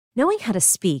Knowing how to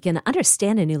speak and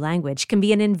understand a new language can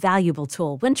be an invaluable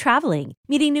tool when traveling,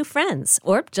 meeting new friends,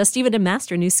 or just even to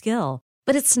master a new skill.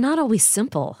 But it's not always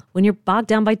simple when you're bogged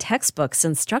down by textbooks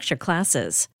and structured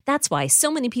classes. That's why so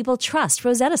many people trust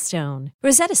Rosetta Stone.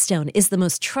 Rosetta Stone is the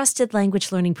most trusted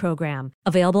language learning program,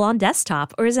 available on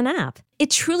desktop or as an app. It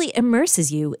truly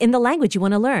immerses you in the language you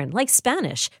want to learn, like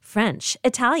Spanish, French,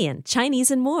 Italian,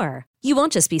 Chinese, and more. You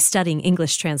won't just be studying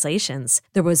English translations.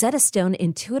 The Rosetta Stone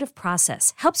intuitive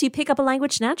process helps you pick up a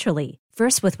language naturally,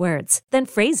 first with words, then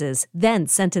phrases, then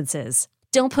sentences.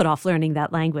 Don't put off learning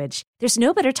that language. There's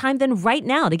no better time than right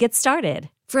now to get started.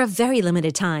 For a very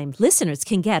limited time, listeners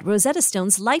can get Rosetta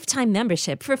Stone's lifetime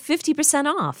membership for 50%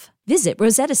 off. Visit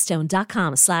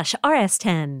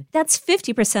rosettastone.com/rs10. That's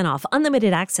 50% off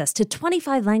unlimited access to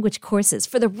 25 language courses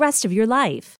for the rest of your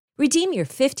life. Redeem your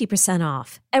 50%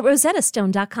 off at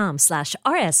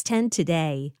rosettastone.com/rs10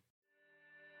 today.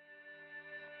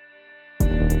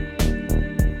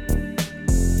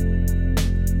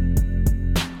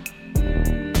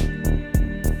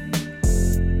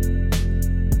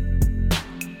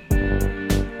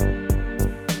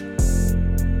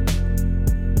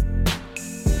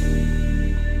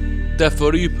 That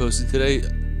photo you posted today,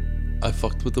 I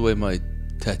fucked with the way my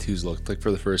tattoos looked, like,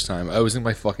 for the first time. I always think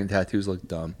my fucking tattoos look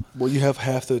dumb. Well, you have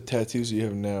half the tattoos you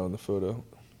have now in the photo.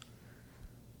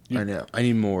 I know. I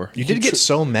need more. You did get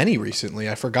so many recently.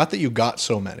 I forgot that you got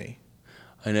so many.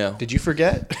 I know. Did you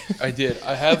forget? I did.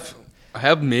 I have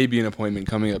maybe an appointment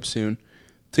coming up soon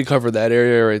to cover that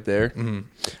area right there. Mm-hmm.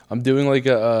 I'm doing like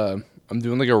a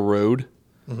road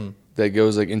that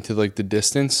goes like into like the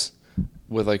distance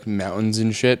with like mountains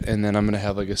and shit, and then I'm gonna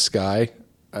have like a sky,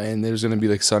 and there's gonna be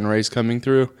like sun rays coming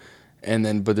through, and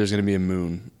then but there's gonna be a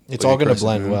moon. It's like all gonna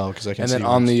blend well because I can. And see then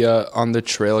on the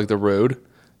trail, like the road,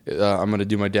 I'm gonna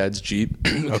do my dad's Jeep.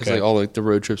 Because like all like the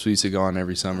road trips we used to go on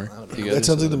every summer. That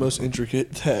sounds like the most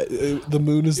intricate. The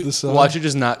moon is the sun. Watch it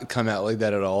just not come out like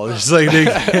that at all. It's just like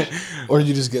or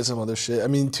you just get some other shit. I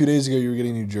mean, 2 days ago you were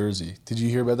getting New Jersey. Did you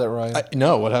hear about that, Ryan?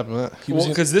 No, what happened to that? Well,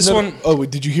 because this one. Oh,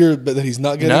 wait, did you hear that he's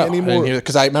not getting it anymore?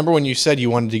 Because I remember when you said you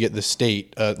wanted to get the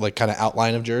state, like kind of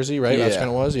outline of Jersey, right? Yeah. That's kind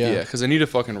of was, yeah. Yeah, because I need a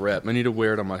fucking rep. I need to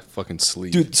wear it on my fucking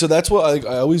sleeve. Dude, so that's what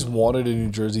I always wanted a New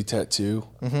Jersey tattoo.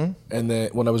 Mm-hmm. And then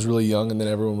when I was really young, and then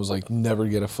everyone was like, never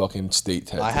get a fucking state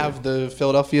tattoo. I have the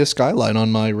Philadelphia skyline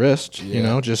on my wrist, you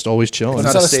know, just always chilling.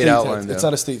 It's not a state outline, though. It's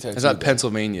not a state tattoo. It's not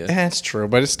Pennsylvania. That's true,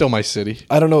 but it's still my city.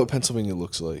 I don't know what Pennsylvania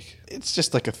looks like. It's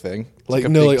just like a thing. I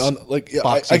can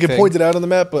point it out on the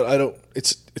map, but I don't.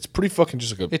 It's pretty fucking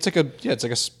just like a. It's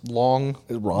like a long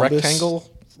rhombus? rectangle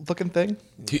looking thing.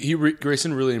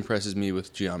 Grayson really impresses me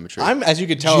with geometry. As you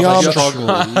can tell, I struggle.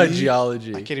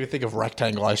 Geology. I can't even think of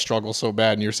rectangle. I struggle so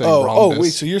bad, and you're saying rhombus. rhombus. Oh,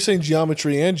 wait, so you're saying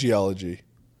geometry and geology?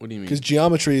 What do you mean? Because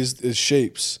geometry is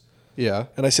shapes. Yeah.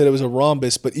 And I said it was a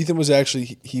rhombus, but Ethan was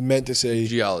actually, he meant to say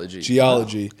geology.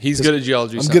 He's good at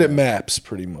geology. I'm good at maps,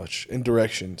 pretty much, and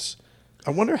directions. I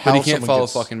wonder how. But he can't follow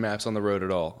fucking maps on the road at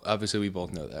all. Obviously, we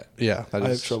both know that. Yeah, I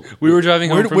have trouble. We were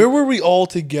driving home. Where were we all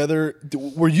together?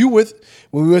 Were you with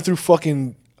when we went through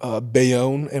fucking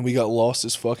Bayonne and we got lost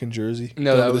as fucking Jersey?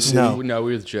 No, that was no. We were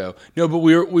with Joe. No, but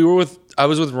we were with. I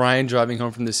was with Ryan driving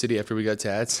home from the city after we got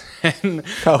tats, and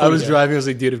I was driving. I was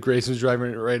like, dude, if Grayson was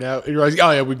driving it right now, you're like,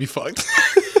 oh yeah, we'd be fucked.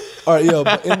 All right,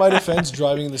 but in my defense,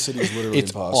 driving in the city is literally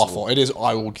impossible. Awful. It is.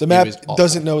 The map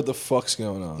doesn't know what the fuck's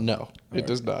going on. No, it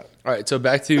does not. All right, so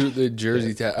back to the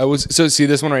Jersey tat. See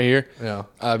this one right here. Yeah.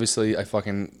 Obviously, I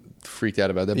fucking freaked out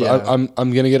about that, but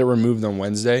I'm gonna get it removed on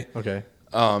Wednesday. Okay.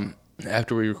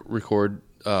 After we record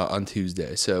on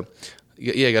Tuesday, so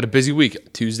yeah, I got a busy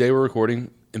week. Tuesday we're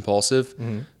recording Impulsive.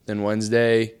 Mm-hmm. Then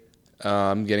Wednesday,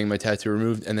 I'm getting my tattoo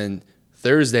removed, and then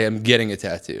Thursday I'm getting a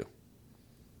tattoo.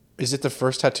 Is it the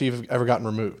first tattoo you've ever gotten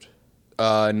removed?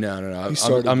 No.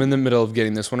 I'm in the middle of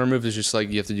getting this one removed. It's just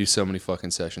like you have to do so many fucking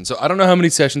sessions. So I don't know how many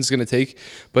sessions it's going to take,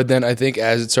 but then I think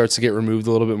as it starts to get removed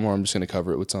a little bit more, I'm just going to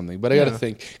cover it with something. But I got to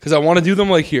think because I want to do them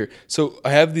like here. So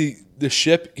I have the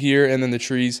ship here and then the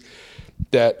trees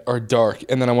that are dark,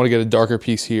 and then I want to get a darker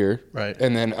piece here. Right.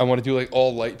 And then I want to do like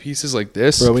all light pieces like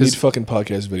this. Bro, we need fucking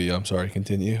podcast video. I'm sorry.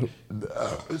 Continue.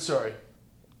 Sorry.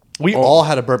 We all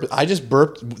had a burp. I just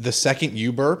burped the second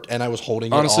you burped, and I was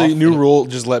holding Honestly, it off. new rule,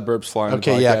 just let burps fly on the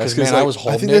podcast. Yeah, because I was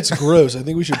holding it. I think that's gross. I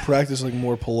think we should practice like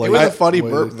more polite. It was a funny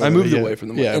burp. I moved away from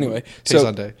the mic. Anyway, so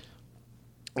Sunday.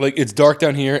 Like it's dark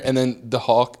down here, and then the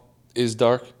hawk is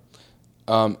dark.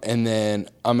 And then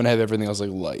I'm going to have everything else like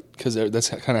light because that's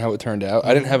kind of how it turned out.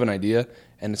 I didn't have an idea,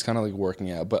 and it's kind of like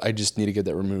working out, but I just need to get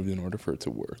that removed in order for it to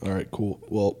work. All right, cool.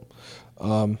 Well,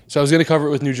 so I was going to cover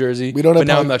it with New Jersey, but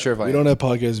now I'm not sure if we don't have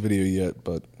podcast video yet,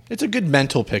 but It's a good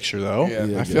mental picture, though.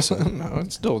 Yeah, I feel no,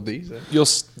 it's still decent.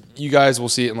 You guys will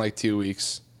see it in like 2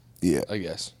 weeks, Yeah. I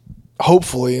guess.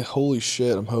 Hopefully. Holy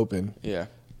shit, I'm hoping. Yeah.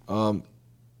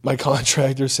 My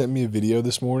contractor sent me a video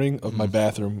this morning of my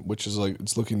bathroom, which is like,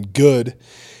 it's looking good.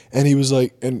 And he was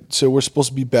like, and so we're supposed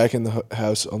to be back in the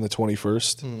house on the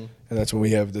 21st. And that's when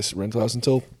we have this rental house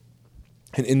until.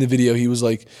 And in the video, he was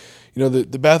like, you know,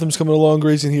 the bathroom's coming along,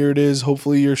 Grayson, here it is.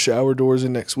 Hopefully your shower door's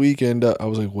in next week. And I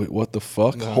was like, wait, what the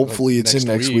fuck? No, Hopefully like it's in next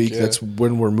next week. week, yeah. That's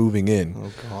when we're moving in.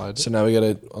 Oh God. So now I'm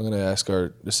going to ask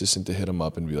our assistant to hit him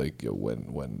up and be like, yo,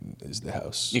 when is the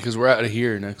house? Because we're out of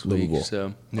here next week. Livable.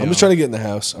 So I'm just trying to get in the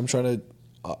house. I'm trying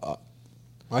to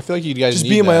I feel like you guys just need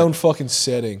be in my that. own fucking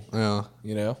setting, Yeah.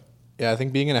 you know? Yeah, I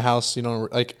think being in a house, you know,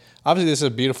 like obviously this is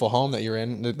a beautiful home that you're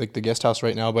in, like the guest house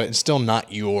right now, but it's still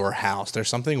not your house. There's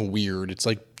something weird. It's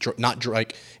like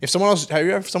like if someone else, have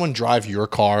you ever someone drive your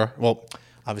car? Well,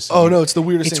 obviously. Oh, no, it's the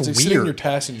weirdest It's thing. It's like sitting in weird. your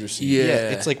passenger seat. Yeah. Yeah,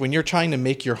 it's like when you're trying to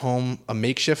make your home a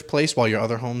makeshift place while your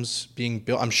other home's being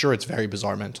built. I'm sure it's very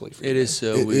bizarre mentally for you. it is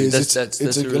so It weird. is. That's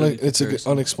It's a really good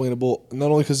comparison. unexplainable. Not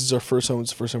only because it's our first home,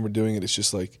 it's the first time we're doing it. It's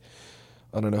just like,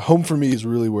 I don't know. Home for me is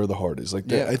really where the heart is. Like,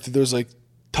 Yeah. I think there's like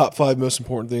top 5 most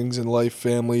important things in life: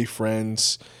 family,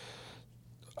 friends,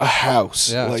 a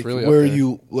house. Yeah, it's like really up where there.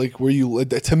 you.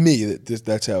 To me,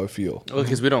 that's how I feel. Well,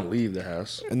 because we don't leave the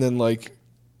house. And then like,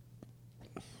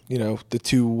 you know, the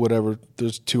two whatever.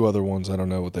 There's 2 other ones. I don't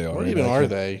know what they are. What right even now. are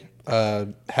they?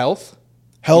 Health?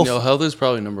 Health. You know, health is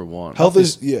probably number one. Health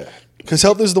is because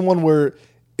health is the one where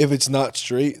if it's not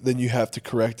straight, then you have to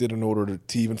correct it in order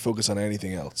to even focus on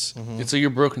anything else. It's like your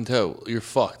broken toe. You're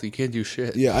fucked. You can't do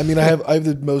shit. Yeah, I mean, I have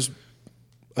the most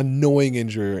annoying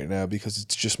injury right now because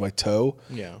it's just my toe.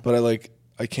 Yeah. But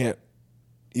I can't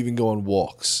even go on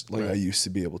walks like I used to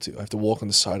be able to. I have to walk on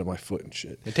the side of my foot and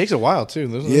shit. It takes a while too.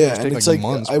 Those Yeah, take and it's like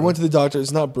months. I went to the doctor.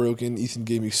 It's not broken. Ethan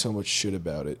gave me so much shit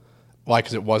about it. Why?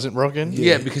 Because it wasn't broken.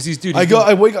 Yeah, because he's dude. I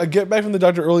get back from the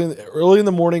doctor early in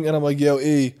the morning, and I'm like, yo,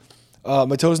 E,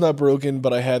 my toe's not broken,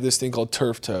 but I have this thing called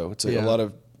turf toe. It's like a lot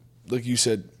of, like you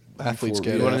said, Athletes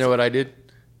before, get You want to know what I did?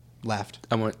 Laughed.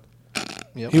 I went.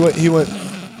 He went.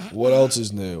 What else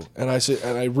is new? And I said,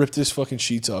 and I ripped his fucking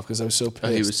sheets off because I was so pissed. Oh,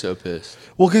 he was so pissed.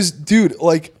 Well, because dude,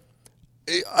 like,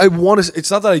 I want to. It's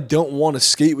not that I don't want to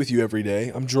skate with you every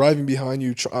day. I'm driving behind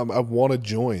you. I want to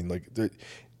join. Like,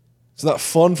 it's not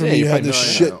fun for me to you have probably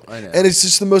this know, shit, I know. and it's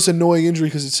just the most annoying injury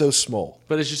because it's so small.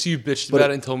 But it's just you bitched But about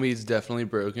it and told me it's definitely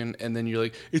broken, and then you're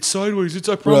like, "It's sideways.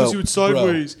 I promise you, it's bro,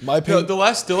 sideways." my pain- the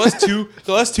last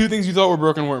two things you thought were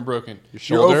broken weren't broken. You're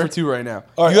shoulder? 0 for 2 right now.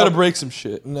 All right, you got to I'll- break some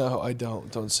shit. No, I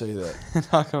don't. Don't say that.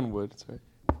 Knock on wood. Sorry.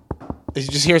 You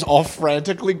just hear us all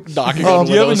frantically knocking. Do on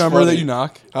you have a windows number funny. that you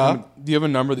knock? Huh? Do you have a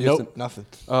number that you have Nope, to? nothing.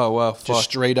 Oh wow, fuck. Just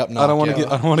straight up knock. I don't want to yeah.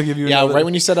 get. I don't want to give you. Yeah, another- right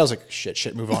when you said, I was like,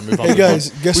 shit, move on. Hey guys,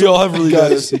 guess We what, all have really good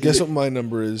guys, OCD. guess what my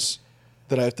number is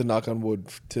that I have to knock on wood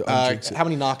to unjinx it. how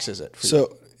many knocks is it? For you?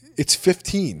 So it's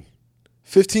 15.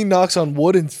 15 knocks on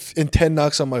wood and 10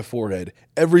 knocks on my forehead.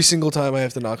 Every single time I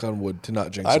have to knock on wood to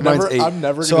not jinx it. Mine's 8. I'm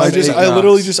never. So gonna I say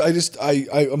literally knocks.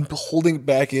 I'm holding it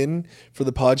back in for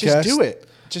the podcast. Just do it.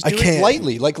 Just I do can't. it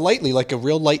lightly, like a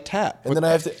real light tap. And then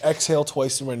I have to exhale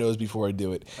twice through my nose before I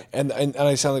do it. And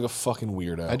I sound like a fucking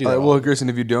weirdo. I do All that. right, well, Grayson,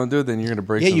 if you don't do it, then you're gonna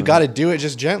break. Yeah, you something. got to do it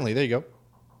just gently. There you go.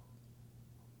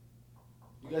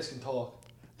 You guys can talk.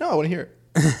 No, I want to hear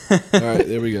it. All right,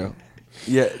 there we go.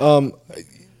 Yeah.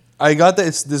 I got that.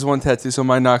 It's this one tattoo, so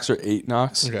my knocks are 8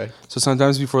 knocks. Okay. So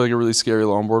sometimes before like a really scary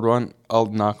longboard one, I'll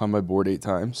knock on my board 8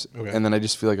 times, Okay. and then I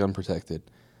just feel like I'm protected.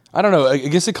 I don't know. I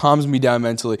guess it calms me down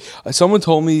mentally. Someone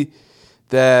told me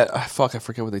that I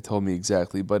forget what they told me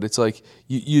exactly, but it's like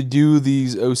you do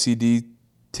these OCD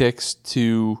ticks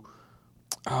to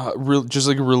just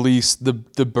like release the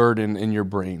burden in your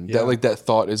brain. Yeah. That like that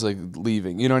thought is like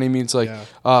leaving. You know what I mean? It's like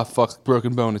Yeah. fuck,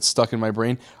 broken bone. It's stuck in my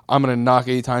brain. I'm gonna knock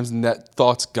 8 times and that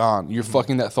thought's gone. You're Mm-hmm.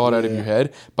 fucking that thought out of your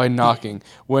head by knocking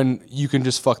when you can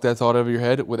just fuck that thought out of your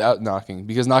head without knocking,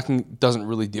 because knocking doesn't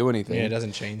really do anything. Yeah, it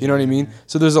doesn't change You know what I anything, mean?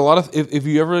 So there's a lot of if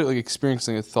you ever like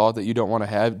experiencing a thought that you don't want to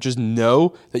have, just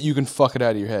know that you can fuck it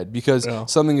out of your head, because Yeah.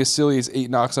 something as silly as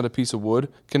 8 knocks on a piece of wood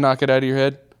can knock it out of your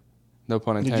head. No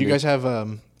pun intended. Did you guys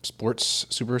have sports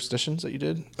superstitions that you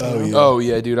did? Oh, yeah. Oh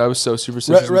yeah, dude, I was so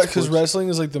superstitious. with Because sports. wrestling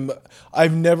is like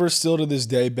I've never still to this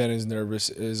day been as nervous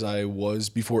as I was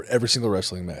before every single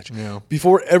wrestling match. Yeah.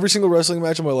 Before every single wrestling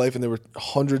match in my life, and there were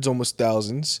hundreds, almost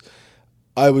thousands,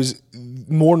 I was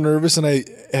more nervous than I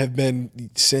have been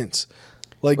since.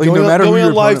 Like no matter who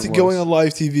your opponent was. going on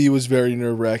live TV was very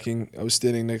nerve wracking. I was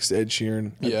standing next to Ed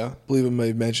Sheeran. Yeah. I believe I may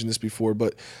have mentioned this before,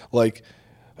 but like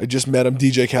I just met him.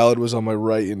 DJ Khaled was on my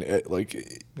right, and Ed, like,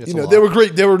 It's you a know, lot. they were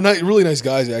great. They were really nice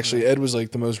guys, actually. Ed was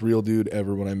like the most real dude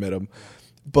ever when I met him.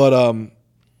 But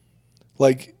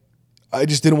like, I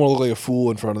just didn't want to look like a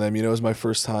fool in front of them. You know, it was my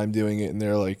first time doing it, and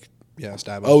they're like, Yeah,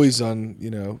 established. always on, you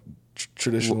know,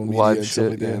 traditional media Live and stuff shit,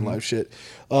 like that, yeah. and live shit.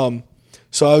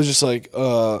 So I was just like,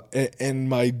 and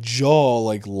my jaw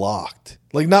like locked,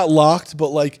 like not locked, but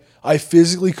like I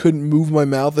physically couldn't move my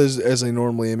mouth as I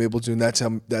normally am able to, and that's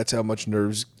how much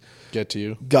nerves Get to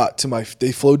you. got to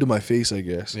they flowed to my face, I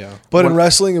guess. Yeah. But in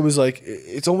wrestling, it was like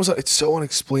it's almost like it's so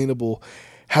unexplainable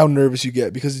how nervous you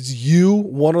get because it's you,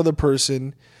 one other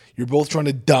person. You're both trying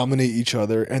to dominate each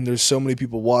other, and there's so many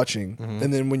people watching.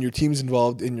 And then when your team's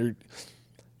involved and you're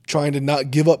trying to not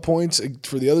give up points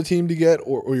for the other team to get,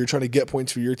 or you're trying to get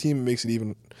points for your team, it makes it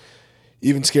even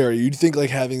scarier. You'd think like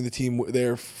having the team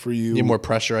there for you. Need more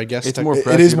pressure, I guess. It's more It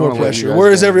pressure. is You don't more wanna let you pressure. guys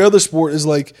Whereas down. every other sport is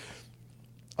like,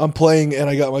 I'm playing and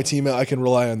I got my team out. I can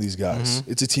rely on these guys.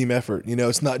 It's a team effort. You know,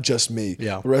 it's not just me.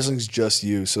 Yeah. Wrestling's just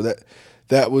you. So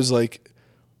that was like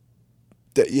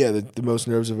the most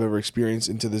nerves I've ever experienced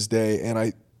into this day. And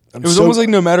It was almost like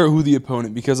no matter who the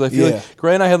opponent, because I feel Yeah. like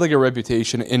Grant and I had like a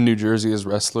reputation in New Jersey as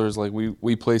wrestlers. Like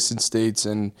we placed in states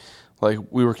and like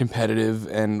we were competitive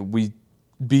and we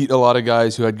beat a lot of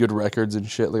guys who had good records and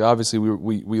shit. Like obviously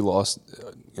we lost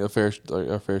our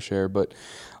fair share, but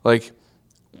like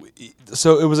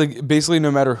so it was like basically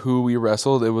no matter who we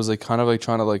wrestled, it was like kind of like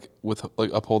trying to like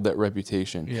uphold that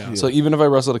reputation. Yeah. So even if I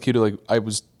wrestled Akita, like I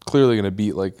was clearly gonna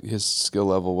beat, like his skill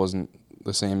level wasn't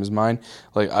the same as mine.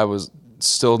 Like I was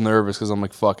still nervous because I'm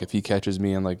like, fuck, if he catches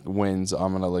me and like wins,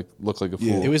 I'm gonna like look like a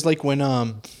fool. It was like when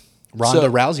Ronda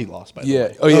So- Rousey lost, by the Yeah.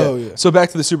 way. Oh yeah. Oh, yeah. So back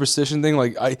to the superstition thing.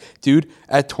 Like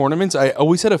at tournaments, I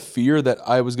always had a fear that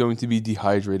I was going to be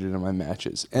dehydrated in my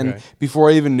matches. And Right. before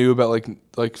I even knew about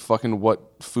like fucking what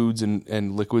foods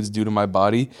and liquids do to my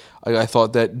body, I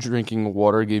thought that drinking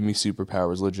water gave me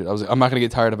superpowers. Legit. I was like, I'm not gonna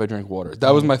get tired if I drink water.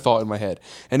 That was my thought in my head,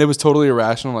 and it was totally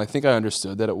irrational. And I think I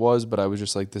understood that it was, but I was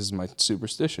just like, this is my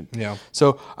superstition. Yeah.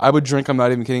 So I would drink. I'm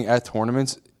not even kidding. At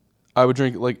tournaments, I would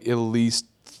drink like at least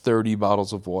 30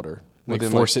 bottles of water. Like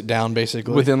force it down,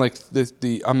 basically. Within like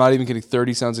the I'm not even kidding,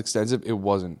 30 sounds extensive. It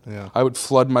wasn't. Yeah. I would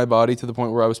flood my body to the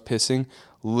point where I was pissing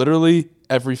literally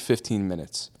every 15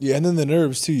 minutes. Yeah, and then the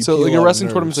nerves too. You So peel like a a lot of wrestling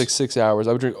tournament's like nerves. 6 hours.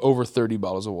 I would drink over 30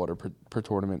 bottles of water per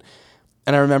tournament.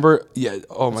 And I remember,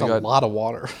 oh That's my a God. lot of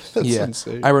water. That's Yeah.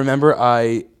 insane. I remember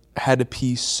I had to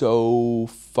pee so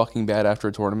fucking bad after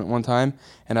a tournament one time,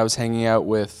 and I was hanging out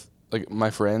with like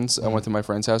my friends. I went to my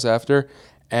friend's house after,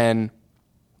 and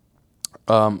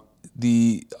I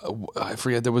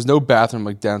forget, there was no bathroom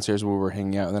like downstairs where we were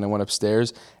hanging out, and then I went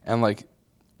upstairs and like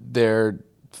their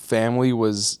family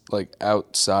was like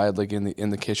outside like in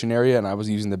the kitchen area, and I was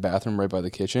using the bathroom right by the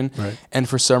kitchen. Right. And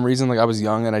for some reason, like I was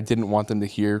young and I didn't want them to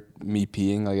hear me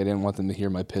peeing. Like I didn't want them to hear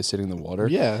my piss hitting the water.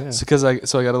 Yeah, yeah. So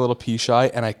I got a little pee shy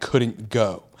and I couldn't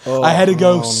go. I had to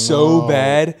go so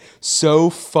bad,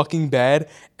 so fucking bad,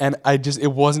 and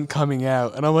it wasn't coming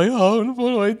out. And I'm like, oh, what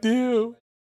do I do?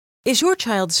 Is your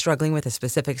child struggling with a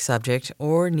specific subject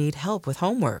or need help with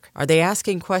homework? Are they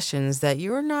asking questions that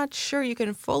you're not sure you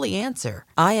can fully answer?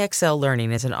 IXL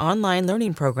Learning is an online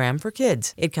learning program for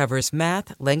kids. It covers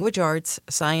math, language arts,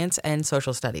 science, and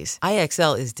social studies.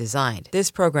 IXL is designed.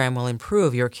 This program will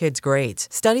improve your kids' grades.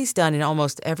 Studies done in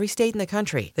almost every state in the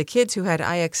country. The kids who had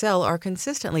IXL are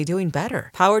consistently doing better.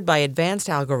 Powered by advanced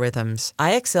algorithms,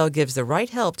 IXL gives the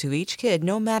right help to each kid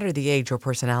no matter the age or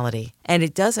personality. And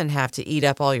it doesn't have to eat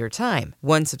up all your time.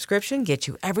 One subscription gets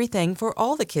you everything for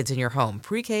all the kids in your home,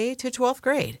 pre-K to 12th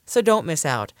grade. So don't miss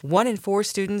out. 1 in 4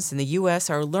 students in the U.S.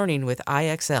 are learning with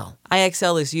IXL.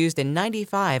 IXL is used in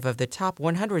 95 of the top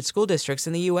 100 school districts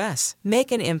in the U.S.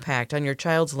 Make an impact on your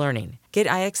child's learning. Get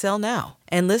IXL now.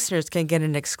 And listeners can get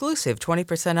an exclusive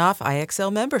 20% off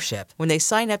IXL membership when they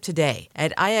sign up today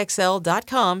at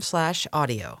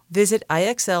IXL.com/audio. Visit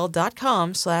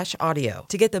IXL.com/audio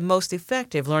to get the most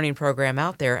effective learning program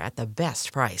out there at the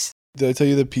best price. Did I tell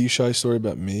you the pee shy story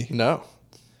about me? No.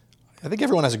 I think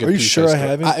everyone has a good Are you pee sure shy I story.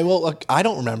 haven't? Well, look, I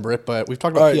don't remember it, but we've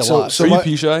talked All about right, pee a lot. so Are you my-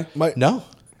 pee shy? No.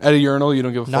 At a urinal, you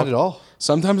don't give a fuck? Not at all.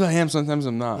 Sometimes I am, sometimes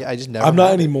I'm not. Yeah, I just never I'm not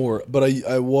had it. anymore, but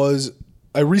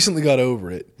I recently got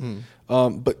over it.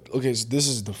 But okay, so this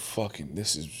is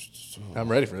I'm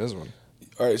ready for this one.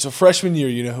 all right. So freshman year,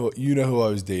 you know who I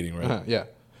was dating, right? Yeah.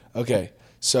 Okay,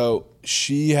 so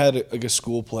she had like a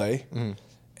school play,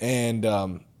 and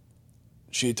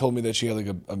she had told me that she had like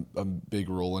a big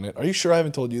role in it. Are you sure I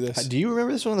haven't told you this? Do you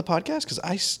remember this one on the podcast? Because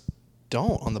I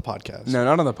don't on the podcast. No,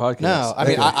 not on the podcast. No, I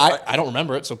mean, Okay. I don't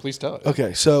remember it, so please tell it.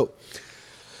 Okay, so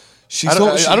I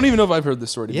don't even know if I've heard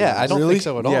this story. to be Yeah, I honest. don't Really? think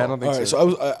so at all. Yeah, I don't think All right,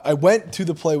 so. so I went to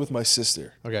the play with my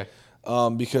sister. Okay.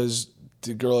 Because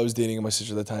the girl I was dating and my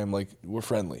sister at the time, like, were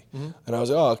friendly. And I was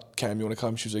like, oh, Cam, you want to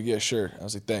come? She was like, yeah, sure. I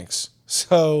was like, thanks.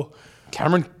 So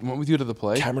Cameron went with you to the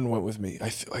play? Cameron went with me.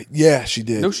 Yeah, she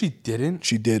did. No, she didn't.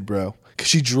 She did, bro. Because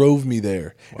she drove me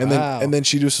there. Wow. And then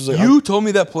she just was like, You told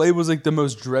me that play was like the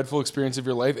most dreadful experience of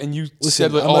your life, and you listen,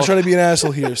 said like, I'm not trying to be an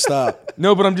asshole here. Stop.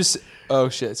 No, but I'm just. Oh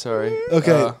shit, sorry.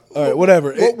 Okay. Uh, All right,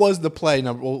 whatever. What was the play?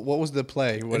 What was the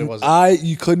play? What it was?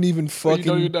 You couldn't even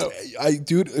fucking. you know.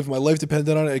 Dude, if my life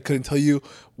depended on it, I couldn't tell you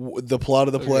the plot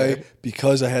of the play Okay.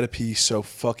 because I had to pee so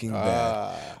fucking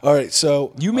bad. All right,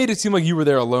 so you made it seem like you were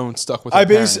there alone, stuck with. I your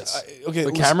basically parents. okay.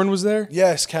 But listen- Cameron was there.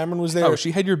 Yes, Cameron was there. Oh,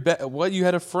 she had your what? You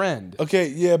had a friend. Okay,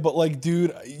 yeah, but like,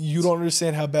 dude, you don't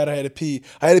understand how bad I had to pee.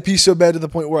 I had to pee so bad to the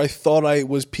point where I thought I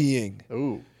was peeing.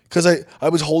 Ooh. Because I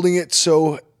was holding it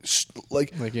so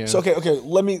like yeah. so. Okay.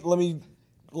 Let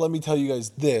me tell you guys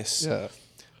this. Yeah.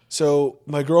 So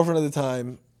my girlfriend at the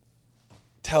time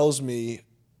tells me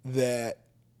that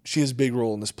she has a big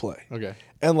role in this play. Okay.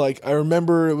 And like I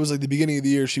remember it was like the beginning of the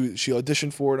year she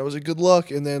auditioned for it. And I was like, good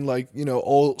luck. And then like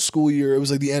all school year it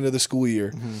was like the end of the school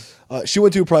year. She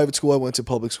went to a private school. I went to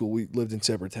public school. We lived in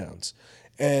separate towns,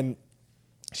 and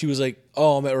she was like,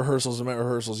 oh, I'm at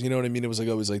rehearsals. You know what I mean? It was like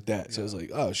always like that. So I was like,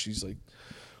 oh, she's like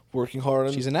working hard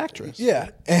on. She's an actress. Yeah.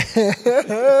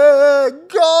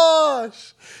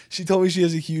 Gosh. She told me she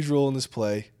has a huge role in this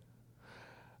play.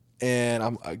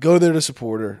 And I go there to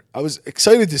support her. I was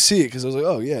excited to see it because I was like,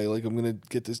 oh, yeah, like I'm going to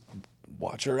get this,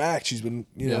 watch her act. She's been,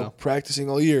 practicing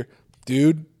all year.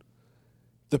 Dude,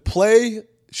 the play,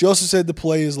 she also said the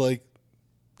play is like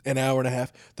an hour and a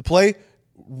half. The play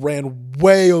ran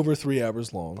way over 3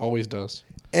 hours long. Always does.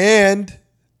 And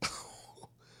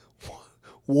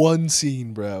one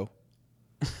scene, bro.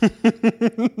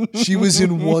 She was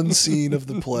in one scene of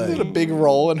the play. A big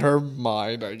role in her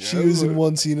mind, I guess. She was in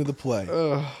one scene of the play.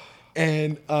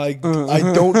 And I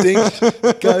don't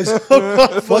think, guys.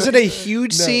 Was it a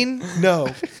huge scene? No.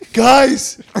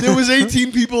 Guys, there was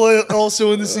 18 people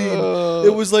also in the scene.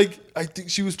 It was like, I think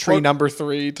she was Tree number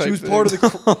 3 type She was thing. part of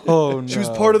the Oh no. She was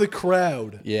part of the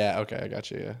crowd. Yeah, okay, I got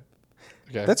you, yeah.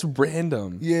 Okay. That's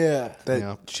random. Yeah. That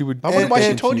Yeah. she would. I wonder why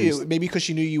she and- told you. Maybe because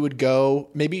she knew you would go.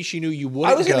 Maybe she knew you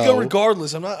wouldn't I was go. gonna go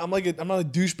regardless. I'm not a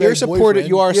douchebag. You're supportive. boyfriend.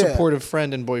 You are a Yeah. supportive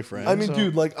friend and boyfriend. I mean, so-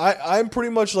 dude, like I'm pretty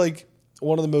much like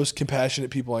one of the most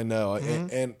compassionate people I know,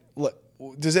 and like,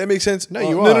 does that make sense? No,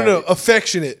 you No, are.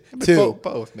 Affectionate too.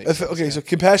 both make sense, Okay, so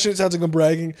compassionate sounds like I'm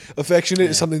bragging. Affectionate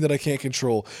is something that I can't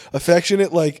control.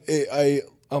 Affectionate, like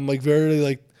I'm like very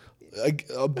like.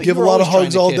 I'll give a were lot of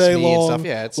always hugs trying all to kiss day me and long. stuff.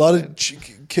 Yeah, it's a lot fine.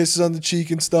 of kisses on the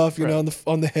cheek and stuff, you know,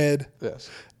 on the head, Yes.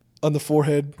 on the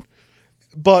forehead,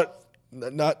 but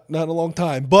not in a long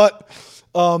time. But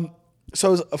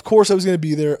so of course I was gonna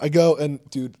be there. I go and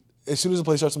dude, as soon as the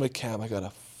play starts, I'm like, Cam, I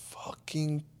gotta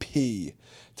fucking pee,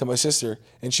 to my sister,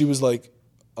 and she was like,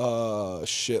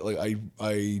 shit, like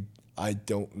I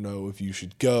don't know if you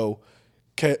should go.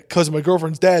 Because my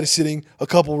girlfriend's dad is sitting a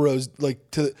couple rows, like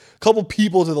a couple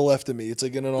people to the left of me. It's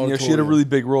like in an auditorium. She had a really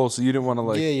big role, so you didn't want to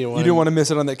like. Yeah, you you don't wanna- didn't want to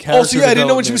miss it on that character. Also, yeah, I didn't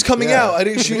know when she was development. coming Yeah. out. I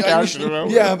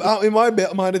didn't. Yeah, in my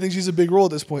mind, I think she's a big role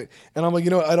at this point. And I'm like, I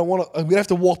don't want to. I'm gonna have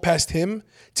to walk past him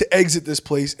to exit this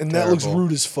place, and that looks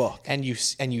rude as fuck. And you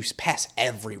pass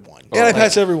everyone. And I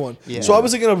pass everyone. Yeah. So I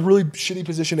was like in a really shitty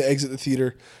position to exit the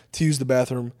theater to use the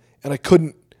bathroom, and I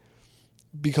couldn't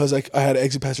because I had to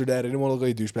exit past her dad. I didn't want to look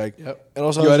like a douchebag. Yep. And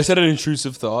also, Yo, I I was just had an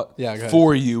intrusive thought Yeah, go ahead.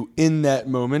 for you in that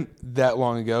moment that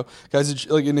long ago. Guys, it's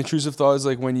like an intrusive thought is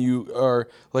like when you are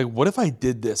like, what if I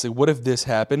did this? Like, what if this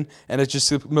happened? And it's just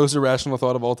the most irrational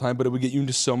thought of all time, but it would get you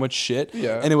into so much shit.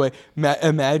 Yeah. Anyway,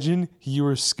 imagine you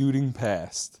were scooting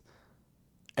past.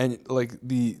 And like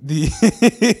the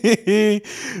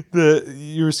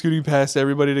you were scooting past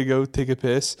everybody to go take a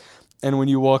piss. And when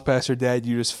you walk past her dad,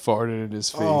 you just farted in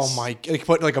his face. Oh my!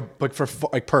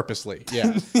 But purposely.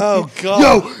 Yeah. oh god.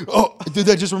 Yo! Oh, dude,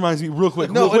 that just reminds me real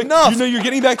quick. No, real quick. enough. You know, you're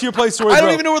getting back to your play story, I don't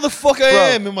bro. even know where the fuck I Bro,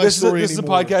 am in my story This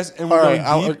anymore. is a podcast, and we're All going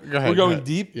right, deep. go ahead, we're go going ahead.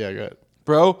 deep. Yeah, go ahead.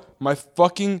 Bro, my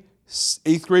fucking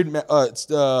 8th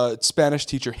grade Spanish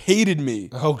teacher hated me.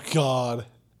 Oh god.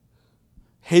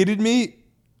 Hated me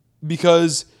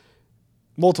because...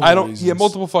 Multiple reasons. Yeah,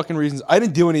 multiple fucking reasons. I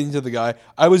didn't do anything to the guy.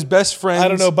 I was best friends. I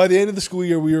don't know. By the end of the school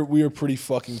year, we were pretty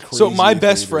fucking crazy. So my with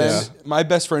best haters. friend, my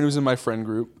best friend who's in my friend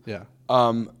group, Yeah.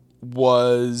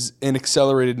 was in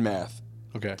accelerated math,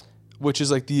 Okay. which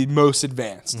is like the most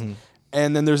advanced.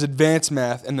 And then there's advanced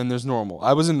math, and then there's normal.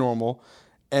 I was in normal,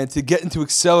 and to get into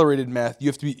accelerated math, you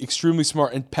have to be extremely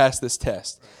smart and pass this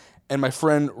test. And my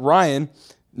friend Ryan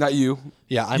Not you.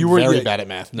 Yeah, I'm You were- very yeah, bad at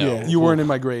math. No, Yeah. You weren't in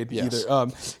my grade Yes.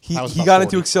 either. He I was he about got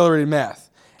into 40. accelerated math,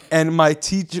 and my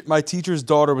teacher's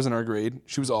daughter was in our grade.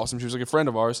 She was awesome. She was like a friend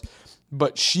of ours,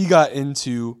 but she got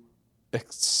into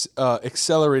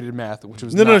accelerated math, which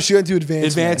was No, not- she went to advanced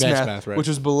advanced Advanced math, math, right. which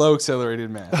was below accelerated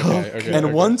math. Okay, And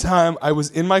okay. one time I was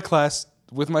in my class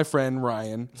with my friend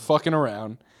Ryan, fucking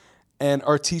around, and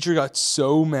our teacher got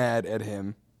so mad at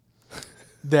him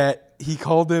that he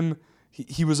called him.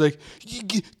 He was like,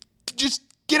 "Just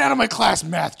get out of my class,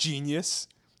 math genius."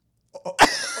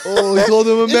 Oh, he called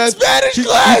him a math. Spanish he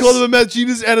class! called him a math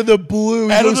genius out of the blue.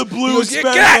 He Out of goes- the blue, he goes,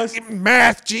 Spanish "Get out, class." you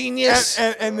math genius.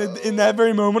 And in that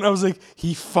very moment, I was like,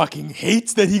 he fucking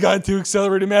hates that he got into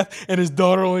accelerated math and his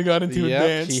daughter only got into Yep,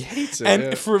 advanced. he hates it, And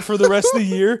yeah. for the rest of the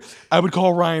year, I would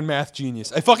call Ryan math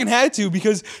genius. I fucking had to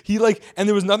because he and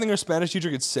there was nothing our Spanish teacher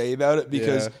could say about it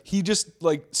because Yeah. he just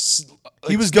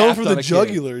He was going for snapped on the a kid.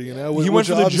 jugular, you know. He went which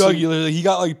for the obviously- jugular. He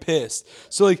got pissed.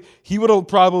 So he would have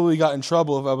probably got in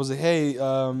trouble if I was like, hey,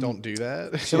 Don't do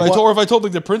that. if I told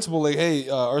the principal hey,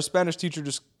 our Spanish teacher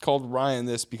just called Ryan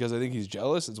this because I think he's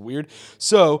jealous. It's weird.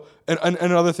 So and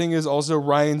another thing is also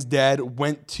Ryan's dad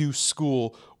went to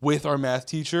school with our math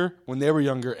teacher when they were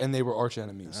younger and they were arch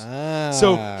enemies.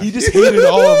 So he just hated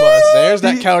all of us. There's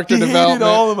that character he development. hated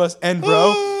all of us. And bro,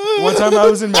 one time I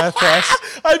was in math class.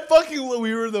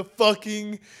 We were the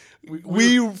fucking.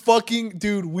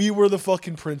 Dude, we were the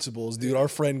fucking principals, dude. Our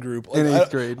friend group In eighth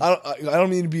grade. I don't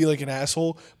mean to be like an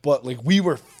asshole, but we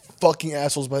were fucking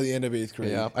assholes by the end of 8th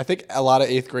grade. Yeah, I think a lot of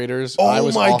 8th graders. Oh I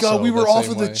was my also god, we were the off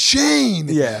same of the way. chain.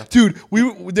 Yeah. dude.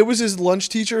 There was this lunch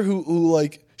teacher who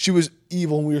she was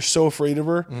evil, and we were so afraid of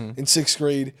her in 6th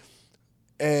grade.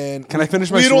 And Can I finish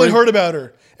my We had only story? heard about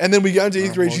her, and then we got into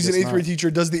 8th grade. well, She's an guess 8th grade not.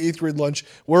 teacher, does the 8th grade lunch.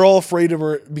 We're all afraid of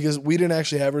her because we didn't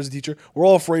actually have her as a teacher. We're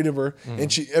all afraid of her,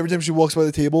 and every time she walks by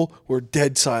the table, we're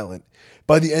dead silent.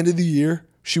 By the end of the year,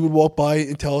 she would walk by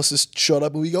and tell us to shut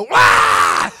up, and we go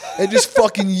ah, and just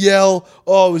fucking yell.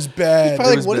 Oh, it was bad.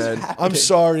 Probably It was what is bad. happening? I'm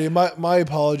sorry. My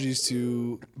apologies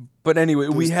to But anyway,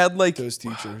 we had those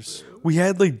teachers.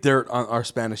 dirt on our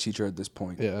Spanish teacher at this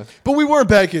point. Yeah. But we weren't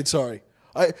bad kids. Sorry,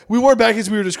 we weren't bad kids.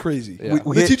 We were just crazy. Yeah.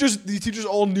 The teachers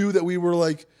all knew that we were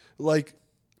like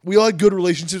we all had good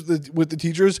relationships with the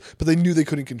teachers, but they knew they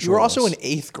couldn't control. You were also us. in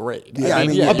 8th grade. Yeah, I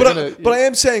mean, yeah, but I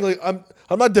am saying I'm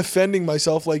not defending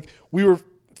myself. We were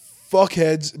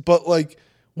fuckheads, but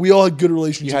we all had good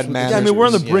relationships. You had with the manners. Yeah, I mean, we're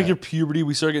on the brink Yeah. of puberty.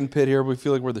 We start getting pit hair. We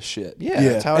feel like we're the shit. Yeah, Yeah.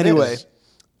 that's how it Anyway, is.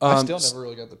 I still never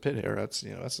really got the pit hair. That's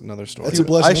another story. That's a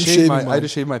blessing. I I'm shaved shaving I mine.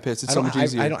 just shaved my pits. It's I so don't, much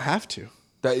easier. I don't have to.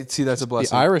 That's a The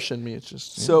blessing. Irish in me, it's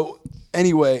just So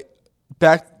anyway,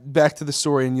 back to the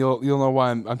story, and you'll know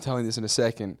why I'm telling this in a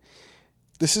second.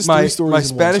 This is My three stories. my in one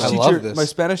Spanish time. I love teacher this. my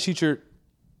Spanish teacher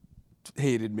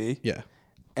hated me. yeah.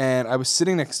 And I was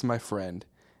sitting next to my friend,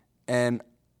 and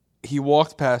he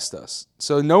walked past us.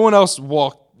 So no one else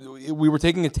walked. We were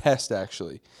taking a test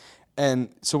actually, and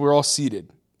so we're all seated,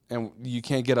 and you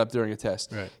can't get up during a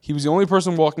test. Right. He was the only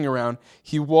person walking around.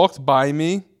 He walked by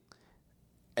me,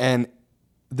 and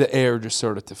the air just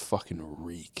started to fucking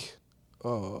reek.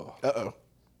 Uh-oh.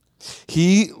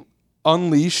 He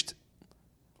unleashed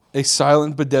a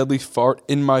silent but deadly fart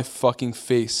in my fucking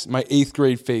face, my 8th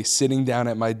grade face, sitting down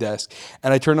at my desk.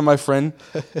 And I turned to my friend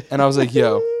and I was like,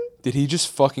 yo, did he just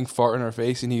fucking fart in our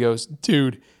face? And he goes,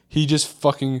 dude, he just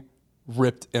fucking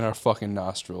ripped in our fucking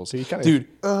nostrils. you kinda- Dude,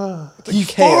 he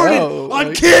KO, farted on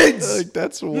like- kids. like,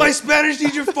 that's what- my Spanish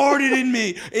teacher farted in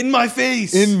me, in my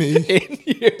face. in me.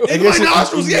 In my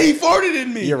nostrils. Yeah, he farted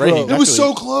in me. You're right, he It was so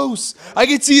definitely- close. I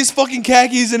could see his fucking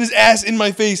khakis and his ass in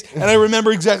my face, and I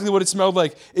remember exactly what it smelled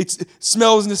like. It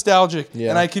smells nostalgic, Yeah.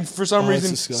 and I can, for some that's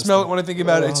reason, disgusting. smell it when I think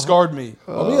about it. It scarred me.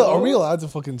 Are we allowed to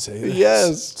fucking say that?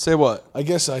 Yes. Say what? I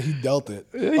guess he dealt it.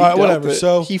 He All right, dealt whatever. it.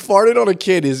 So he farted on a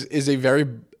kid is a very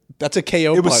that's a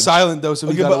KO. It was punch. silent though, so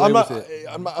we okay, got but away I'm not, with it.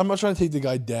 I'm not trying to take the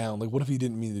guy down. What if he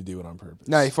didn't mean to do it on purpose?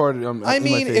 Nah, he farted in I my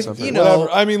mean, face if, on you purpose. know-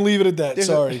 Whatever. I mean, leave it at that. There's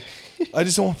a- Sorry. I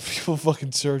just don't want people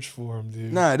fucking search for him,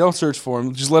 dude. Nah, don't search for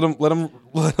him. Just let him Let him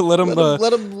air let it him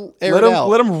out.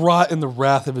 let him rot in the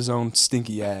wrath of his own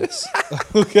stinky ass.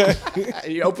 Okay.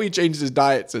 I hope he changed his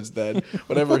diet since then.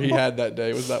 Whatever he had that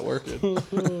day was not working.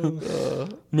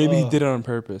 Maybe he did it on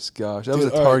purpose. Gosh, that was a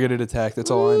Dude, all right. targeted attack.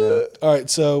 That's all I know. All right.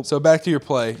 So So back to your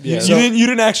play. Yeah. You So-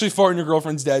 didn't actually fart in your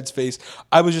girlfriend's dad's face.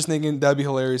 I was just thinking that'd be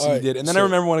hilarious if All you right, did. And then I so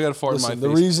remember when I got a fart listen, in the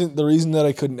my face. reason that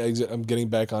I couldn't exit, I'm getting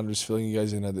back on just filling you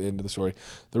guys in at the end of the story.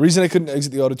 The reason I couldn't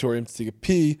exit the auditorium to take a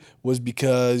pee was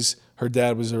because her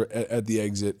dad was at the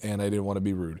exit and I didn't want to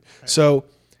be rude. So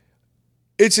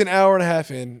it's an hour and a half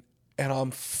in and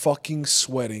I'm fucking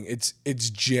sweating. It's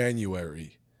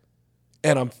January.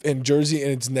 and I'm in Jersey,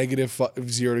 and it's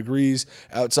 -0 degrees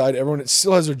outside. Everyone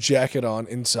still has their jacket on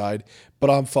inside, but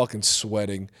I'm fucking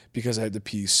sweating because I had to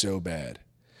pee so bad.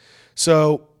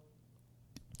 So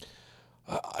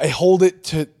I hold it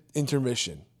to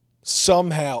intermission.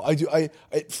 Somehow I do.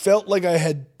 It felt like I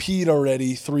had peed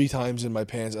already 3 times in my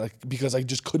pants because I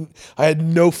just couldn't. I had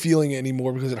no feeling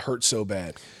anymore because it hurt so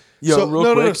bad. Yo, so, real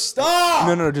no, quick. no,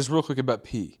 stop. No, just real quick about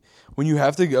pee. When you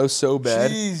have to go so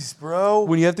bad, Jeez, bro.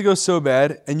 when you have to go so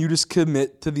bad and you just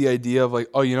commit to the idea of like,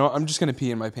 oh, you know what? I'm just gonna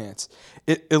pee in my pants.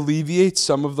 It alleviates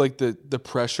some of like the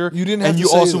pressure. You didn't have and to you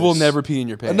say also will this. never pee in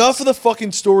your pants. Enough of the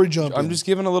fucking story jumping. I'm just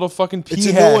giving a little fucking pee It's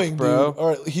hack, annoying, bro. dude. All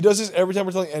right, he does this every time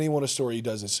we're telling anyone a story. He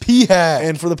does this. Pee hack.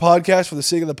 And for the podcast, for the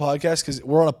sake of the podcast, because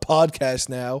we're on a podcast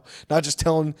now, not just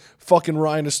telling fucking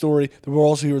Ryan a story, then we're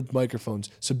also here with microphones.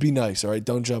 So be nice, all right?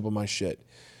 Don't jump on my shit.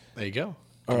 There you go.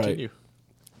 All right. Continue.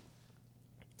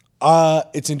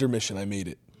 It's intermission. I made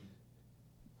it.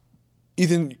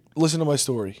 Ethan, listen to my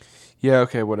story. Yeah,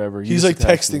 okay, whatever. He's like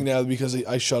texting now because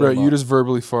I shut Bro, him up. you just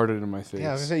verbally farted in my face. Yeah,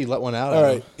 I was gonna say you let one out. All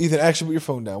right, Ethan, actually put your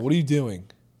phone down. What are you doing?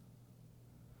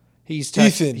 He's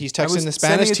Ethan, He's I was texting the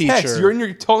Spanish sending a text. teacher.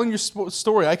 You're telling your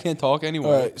story. I can't talk anyway.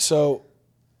 All right, so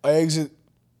I exit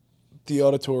the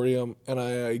auditorium and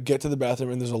I get to the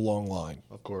bathroom and there's a long line.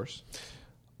 Of course.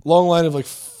 Long line of like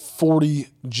 40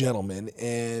 gentlemen,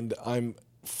 and I'm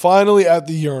finally at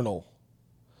the urinal.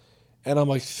 And I'm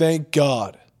like, thank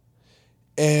God.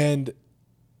 And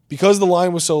because the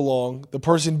line was so long, the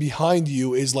person behind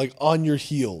you is like on your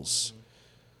heels.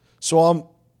 So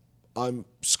I'm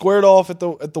squared off at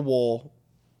the wall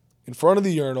in front of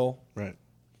the urinal. Right.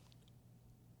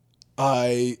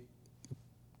 I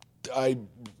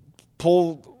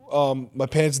pull my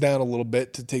pants down a little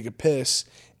bit to take a piss,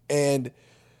 and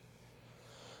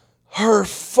her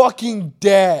fucking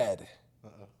dad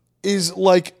is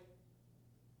like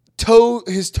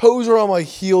his toes are on my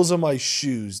heels of my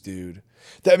shoes, dude.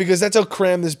 Because that's how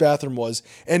crammed this bathroom was.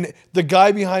 And the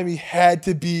guy behind me had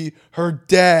to be her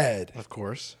dad. Of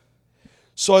course.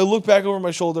 So I look back over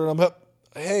my shoulder and I'm like,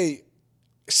 hey,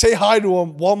 say hi to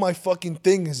him while my fucking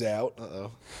thing is out.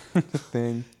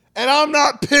 Thing. And I'm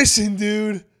not pissing,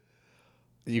 dude.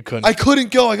 You couldn't. I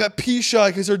couldn't go. I got pee shy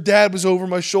because her dad was over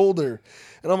my shoulder.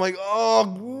 And I'm like,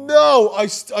 oh, no. I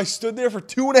stood there for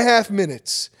 2.5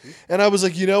 minutes. And I was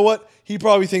like, you know what? He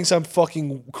probably thinks I'm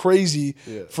fucking crazy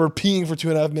for peeing for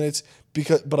 2.5 minutes,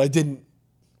 but I didn't.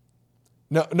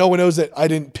 No one knows that I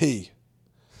didn't pee.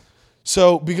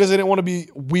 So because I didn't want to be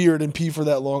weird and pee for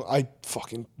that long, I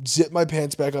fucking zipped my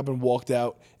pants back up and walked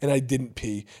out, and I didn't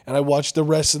pee. And I watched the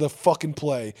rest of the fucking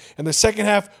play. And the second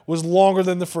half was longer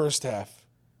than the first half.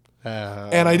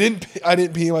 And I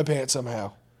didn't pee in my pants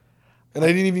somehow. And I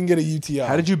didn't even get a UTI.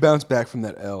 How did you bounce back from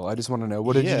that L? I just want to know.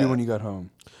 What did you do when you got home?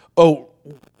 Oh,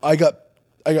 I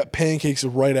got pancakes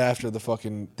right after the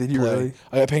fucking Did you play. really?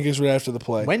 I got pancakes right after the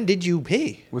play. When did you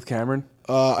pee? With Cameron?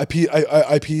 I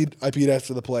peed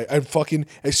after the play. I fucking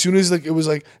as soon as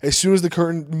the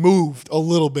curtain moved a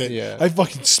little bit, I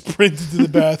fucking sprinted to the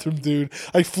bathroom, dude.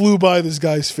 I flew by this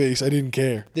guy's face. I didn't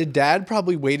care. The dad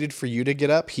probably waited for you to get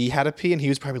up. He had a pee, and he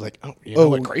was probably like, "Oh, you know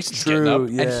what? Grayson's getting true, up,"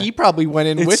 yeah. and he probably went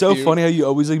in It's with so you. funny how you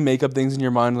always like make up things in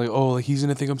your mind, like, oh, like he's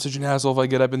gonna think I'm such an asshole if I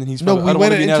get up, and then he's No, probably, we I don't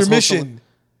went wanna at be an asshole if someone- intermission.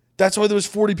 That's why there was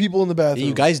 40 people in the bathroom.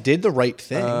 You guys did the right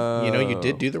thing. You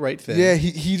did do the right thing. Yeah,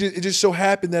 it just so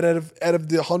happened that out of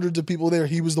the hundreds of people there,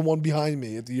 he was the one behind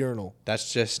me at the urinal.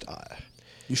 That's just,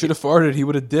 You should have farted. He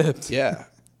would have dipped. yeah.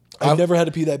 I've never had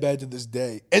to pee that bad to this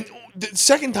day. And the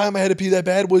second time I had to pee that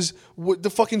bad was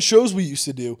the fucking shows we used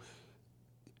to do.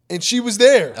 And she was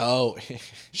there. Oh,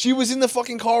 She was in the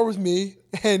fucking car with me,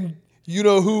 and you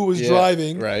know who was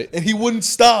driving. right. And he wouldn't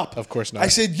stop. Of course not. I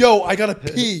said, yo, I gotta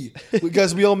pee.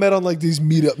 Because we all met on like these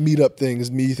meetup things,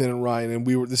 me, Ethan, and Ryan,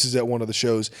 and this is at one of the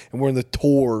shows, and we're in the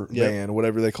tour van,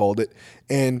 whatever they called it.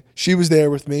 And she was there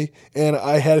with me, and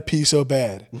I had to pee so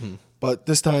bad. Mm-hmm. But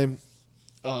this time,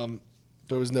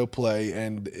 there was no play,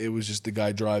 and it was just the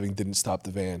guy driving didn't stop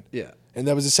the van. Yeah. And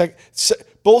that was the second.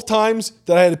 Both times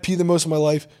that I had to pee the most of my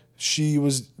life, she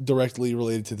was directly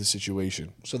related to the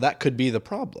situation. So that could be the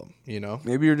problem, you know?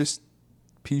 Maybe you're just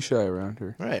pee shy around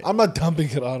her. Right. I'm not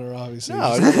dumping it on her, obviously.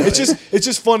 No, it's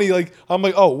just funny. Like I'm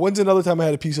like, oh, when's another time I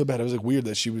had to pee so bad? It was like weird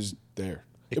that she was there.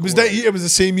 It was the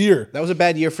same year. That was a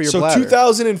bad year for your So bladder.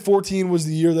 2014 was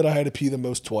the year that I had to pee the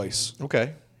most twice.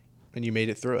 Okay. And you made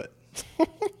it through it.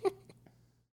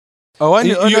 Oh, I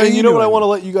knew. You know what I want to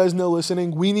let you guys know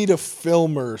listening? We need a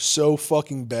filmer so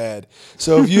fucking bad.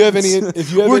 So if you have any,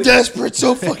 We're desperate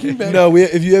so fucking bad. No,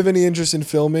 if you have any interest in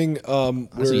filming, a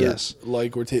yes.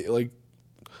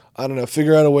 I don't know,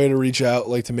 figure out a way to reach out,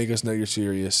 like to make us know you're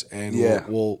serious, and Yeah.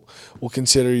 we'll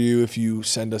consider you if you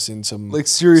send us in some Like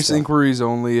serious stuff. inquiries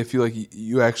only. If you like,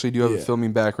 you actually do have a Yeah.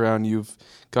 filming background. You've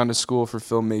gone to school for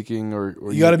filmmaking, or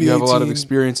You gotta be you have a lot of 18.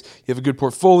 experience. You have a good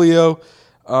portfolio.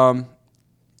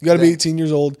 You got to be 18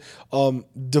 years old,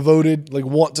 devoted, like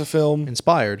want to film,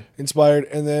 Inspired. inspired,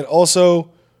 and then also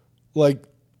like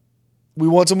we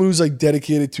want someone who's like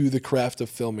dedicated to the craft of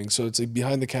filming. So it's like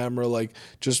behind the camera, like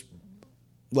just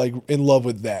like in love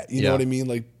with that. You know Yeah. what I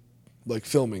mean? Like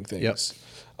filming things.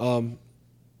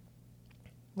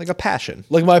 Like a passion.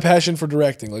 Like my passion for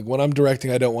directing. Like when I'm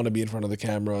directing, I don't want to be in front of the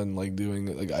camera and like doing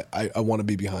it. Like I want to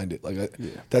be behind it. Like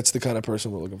that's the kind of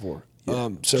person we're looking for.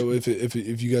 So if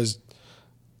you guys,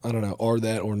 I don't know, are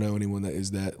that or know anyone that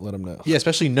is that, let them know. Yeah,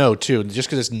 especially no too. Just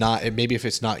because it's not, maybe if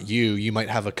it's not you, you might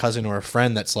have a cousin or a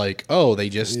friend that's like, oh, they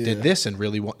just did this and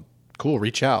really want. Cool,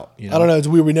 reach out. You know? I don't know. It's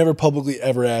weird. We never publicly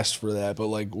ever asked for that, but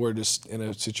like we're just in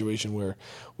a situation where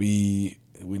we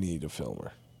need a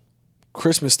filmer.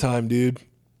 Christmas time, dude.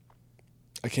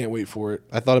 I can't wait for it.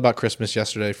 I thought about Christmas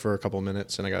yesterday for a couple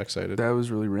minutes and I got excited. That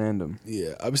was really random.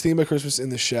 Yeah, I was thinking about Christmas in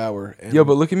the shower. And Yo,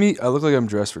 but look at me. I look like I'm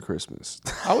dressed for Christmas.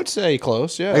 I would say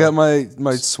close. Yeah, I got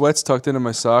my sweats tucked into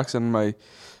my socks and my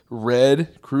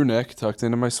red crew neck tucked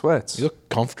into my sweats. You look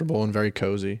comfortable and very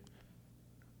cozy.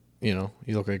 You know,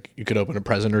 you look like you could open a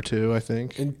present or two. I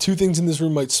think. And two things in this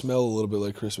room might smell a little bit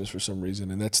like Christmas for some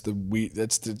reason, and that's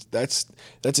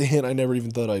that's a hint I never even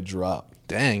thought I'd drop.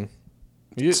 Dang.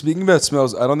 Speaking about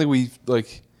smells, I don't think we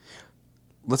like.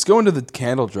 Let's go into the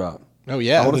candle drop. Oh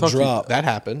yeah, I wanna the talk to you- drop that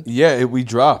happened. Yeah, we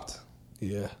dropped.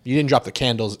 Yeah, You didn't drop the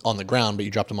candles on the ground, but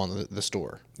you dropped them on the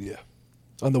store yeah.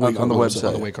 On the On the website.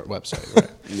 on the Waycart website. Right?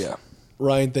 Yeah,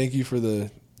 Ryan, thank you for the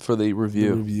for the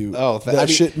review. review. Oh, that I mean-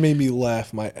 shit made me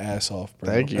laugh my ass off,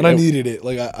 bro. Thank you. And I needed it.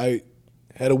 Like I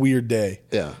had a weird day.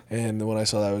 Yeah. And when I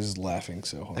saw that, I was just laughing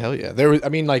so hard. Hell yeah. There was, I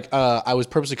mean, like, I was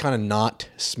purposely kind of not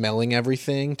smelling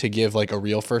everything to give like a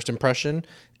real first impression.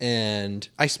 And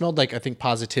I smelled like, I think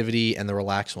Positivity and the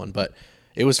Relax one, but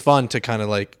it was fun to kind of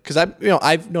like, cause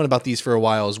I've known about these for a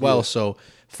while as well. So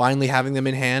finally having them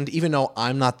in hand, even though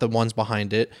I'm not the ones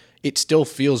behind it, it still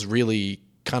feels really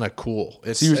kind of cool.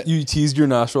 It's, So you teased your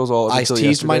nostrils all. I until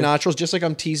teased my yesterday? nostrils just like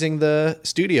I'm teasing the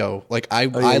studio. Like I you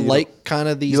like kind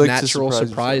of these like to natural surprise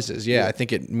surprises. Yeah, I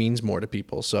think it means more to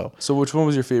people. So So which one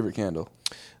was your favorite candle?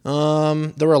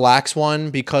 the Relax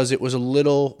one, because it was a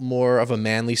little more of a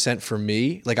manly scent for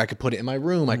me. Like I could put it in my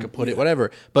room, I could put it whatever.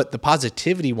 But the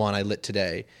Positivity one I lit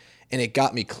today, and it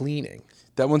got me cleaning.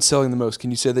 That one's selling the most. Can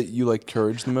you say that you like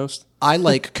Courage the most? I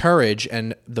like Courage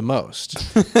and the most.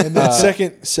 And then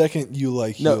second, you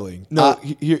like healing. No.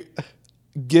 Here,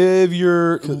 give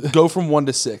your go from 1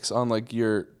 to 6 on like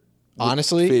your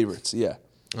Honestly, favorites. Yeah.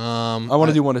 I want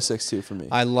to do 1 to 6 too for me.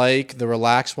 I like the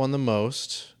Relax one the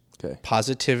most. Okay.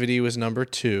 Positivity was number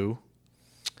 2.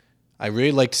 I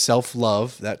really liked Self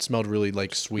Love. That smelled really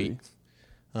like sweet.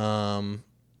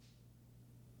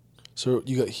 So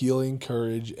you got healing,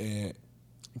 courage, and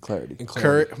Clarity.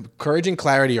 Courage and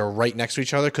Clarity are right next to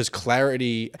each other because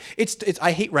Clarity. It's.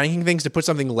 I hate ranking things to put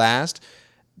something last,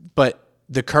 but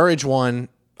the Courage one,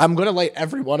 I'm gonna light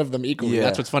every one of them equally. Yeah.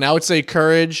 That's what's funny. I would say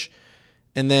Courage,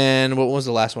 and then what was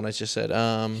the last one I just said?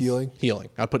 Healing. Healing.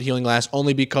 I'd put Healing last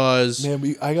only because.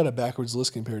 Man, I got a backwards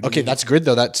list compared to Okay, you. that's good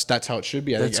though. That's how it should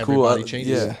be. I That's think cool. everybody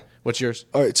changes. Yeah. What's yours?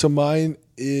 All right, so mine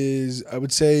is, I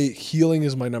would say healing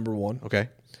is my number 1. Okay.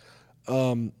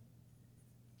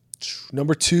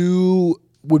 Number 2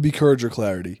 would be courage or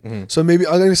clarity. So maybe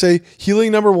I'm going to say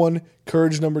healing number 1,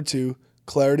 courage number 2,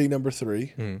 clarity number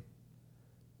 3,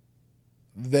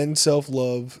 then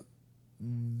self-love,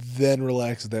 then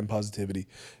relax, then positivity.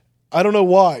 I don't know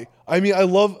why. I mean,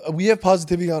 we have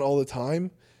positivity on all the time,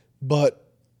 but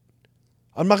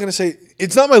I'm not going to say,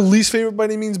 it's not my least favorite by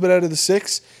any means, but out of the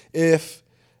 6, if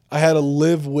I had to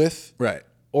live with Right.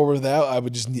 or without,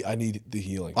 I need the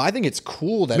healing. Well, I think it's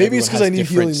cool that Maybe it's everyone 'cause I has need different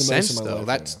healing the most in scents, my though.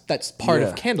 life, That's part Yeah.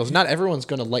 of candles. Not everyone's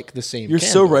gonna like the same. You're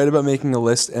so candle. right about making a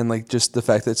list, and like just the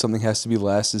fact that something has to be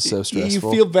last is so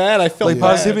stressful. You feel bad. I felt like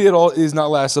bad. positivity at all is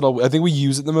not last at all. I think we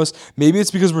use it the most. Maybe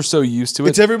it's because we're so used to it.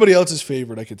 It's everybody else's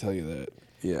favorite, I can tell you that.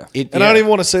 Yeah. And I don't even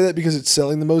want to say that because it's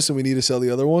selling the most and we need to sell the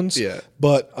other ones. Yeah.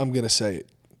 But I'm going to say it.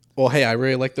 Well, hey, I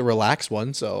really like the Relax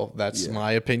one, so that's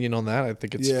my opinion on that. I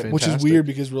think it's fantastic. Which is weird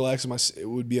because relax is it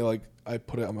would be like I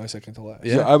put it on my second to last.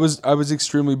 Yeah, I was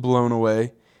extremely blown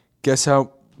away. Guess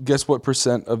what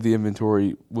percent of the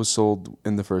inventory was sold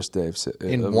in the first day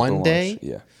In of one the launch? day?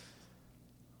 Yeah.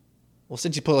 Well,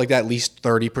 since you put it like that, at least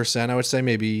 30%, I would say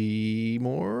maybe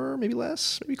more, maybe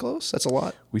less, maybe close. That's a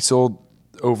lot. We sold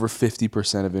over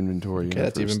 50% of inventory. Okay,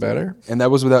 that's even better. And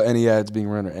that was without any ads being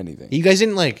run or anything. You guys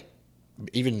didn't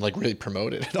even really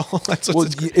promote it at all. That's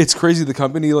what's It's crazy. The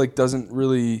company doesn't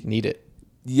really need it.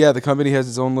 Yeah, the company has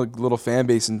its own little fan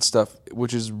base and stuff,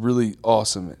 which is really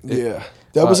awesome. That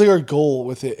was our goal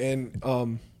with it,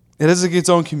 and it has its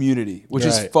own community, which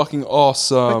is Right. fucking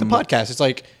awesome. Like the podcast, it's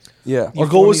like Yeah, our goal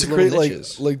form was to these create little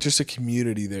niches. like just a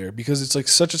community there because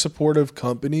it's such a supportive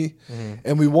company,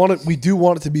 and we do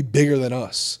want it to be bigger than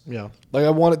us. Yeah. Like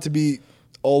I want it to be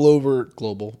all over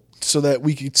Global. so that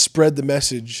we could spread the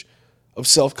message of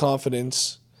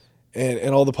self-confidence and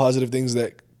all the positive things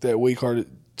that Wake Hard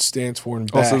stands for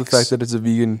and backs. also the fact that it's a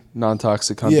vegan,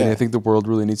 non-toxic company. Yeah. I think the world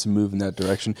really needs to move in that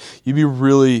direction. You'd be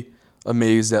really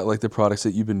amazed at the products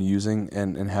that you've been using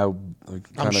and how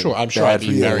I'm sure I'd bad be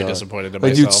for you very they are. disappointed in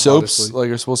Like, dude, myself, soaps honestly.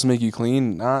 are supposed to make you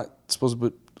clean, not supposed to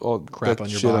put all Crap that on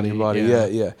your shit body, on your body. yeah.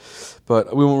 Yeah.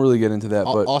 But we won't really get into that.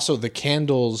 But Also, the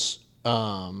candles.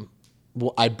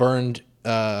 I burned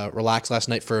Relax last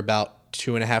night for about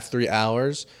 2.5, 3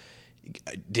 hours.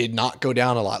 Did not go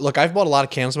down a lot. Look, I've bought a lot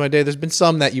of candles in my day. There's been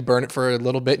some that you burn it for a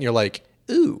little bit and you're like,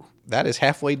 ooh, that is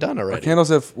halfway done already. candles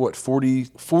have what 40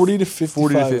 to 55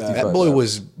 55 hours. That boy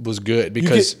hours. was good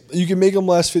because you can make them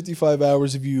last 55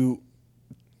 hours if you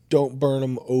don't burn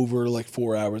them over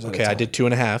 4 hours. At a okay, I time. did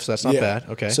 2.5, so that's not bad.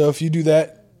 Okay, So if you do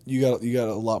that, you got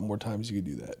a lot more times you could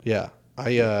do that. yeah, I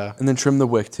and then trim the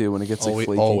wick too when it gets always.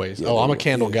 flaky. Yeah, I'm a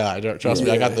candle guy. Trust me,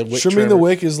 I got the wick Trimming the trimmer.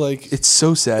 wick is It's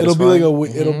so satisfying.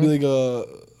 it'll be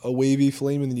like a wavy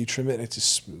flame, and then you trim it, and it's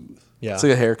just smooth. Yeah, It's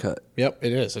like a haircut. yep,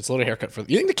 it is. It's a little haircut for.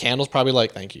 You think the candle's probably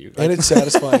thank you. And it's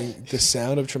satisfying. The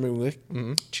sound of trimming wick.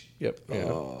 Yep,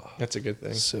 yeah, that's a good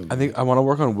thing. So I think I want to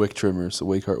work on wick trimmers, the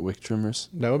Wake Heart wick trimmers.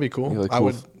 That would be cool. Cool, I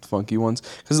would. funky ones.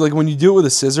 Because when you do it with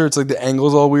a scissor, it's the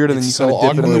angle's all weird, and then you It's kind so of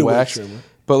dip it in awkward. the Wick wax. trimmer.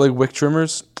 But wick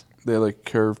trimmers, they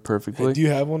curve perfectly. do you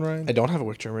have one, Ryan? I don't have a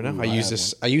wick trimmer now. I use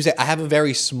this. I use it. I have a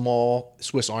very small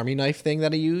Swiss Army knife thing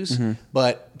that I use,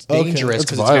 but it's dangerous That's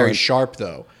because it's very violent. sharp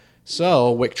though.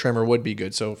 So wick trimmer would be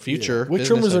good. So future Wick business,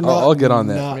 trimmers are I- not. I'll get on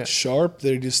that. Not Yeah. sharp.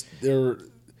 They're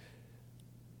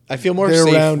I feel more they're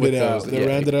safe rounded with out. those. They're Yeah.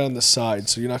 rounded out on the side,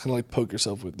 so you're not gonna poke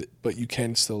yourself with it, but you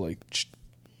can still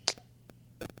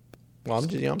Well, I'm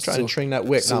trying still- to train that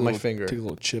wick, still not my take finger. a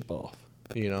little chip off.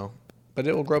 But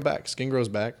it will grow back. Skin grows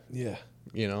back. Yeah.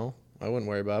 I wouldn't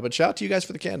worry about it. But shout out to you guys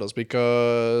for the candles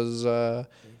because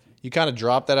you kind of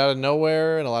dropped that out of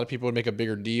nowhere, and a lot of people would make a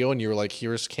bigger deal, and you were like,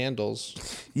 "Here's candles,"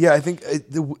 Yeah, I think.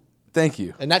 Thank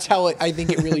you. and that's how I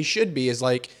think it really should be. Is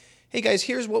like, "Hey guys,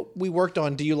 here's what we worked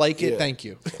on. Do you like it? Yeah. Thank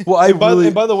you." Well, I And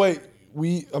really. by the way,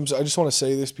 I just want to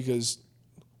say this because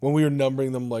when we were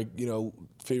numbering them,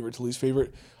 favorite to least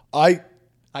favorite, I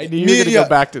knew you were gonna go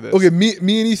back to this. Okay, me and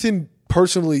Ethan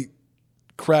personally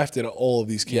crafted all of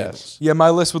these candles. yeah,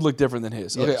 my list would look different than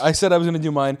his. Okay, Yes. I said I was going to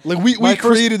do mine. We My first-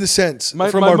 created the sense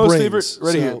My, from my our most brains. favorite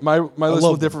right so here. My I list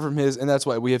will love them. differ from his, and that's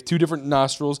why we have two different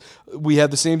nostrils. We have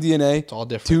the same DNA. It's all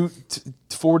different.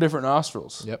 Four different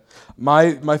nostrils. Yep.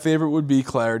 My favorite would be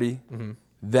clarity. Mm-hmm.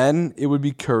 Then it would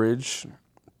be courage.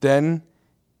 Then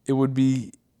it would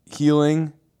be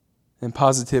healing and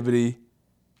positivity.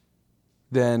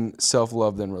 Then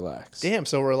self-love. Then relax. Damn.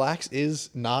 So relax is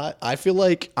not. I feel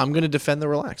like I'm gonna defend the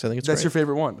relax. I think it's That's great. your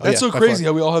favorite one. Oh, That's yeah, so by crazy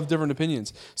far. how we all have different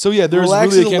opinions. So yeah, there's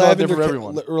Relax really is a candle out there for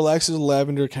everyone. Relax is a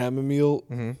lavender chamomile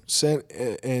Mm-hmm. scent,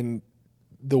 and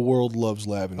the world loves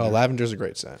lavender. Oh, lavender's a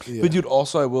great scent. Yeah. But dude,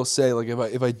 also I will say,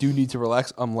 if I do need to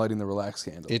relax, I'm lighting the relax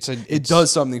candle. It's- does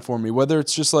something for me. Whether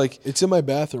it's just It's in my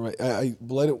bathroom. I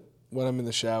light it when I'm in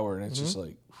the shower, and it's just Mm-hmm.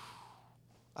 like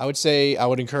I would say I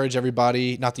would encourage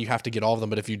everybody. Not that you have to get all of them,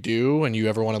 but if you do and you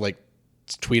ever want to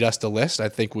tweet us the list, I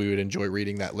think we would enjoy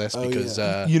reading that list because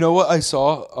you know what I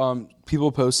saw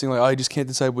people posting I just can't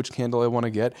decide which candle I want to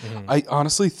get. Mm-hmm. I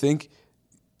honestly think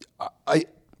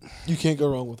you can't go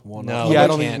wrong with one. No, yeah, I you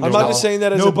don't can't. even. I'm know not how- just saying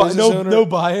that as no a business owner. no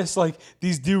bias.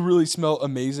 These do really smell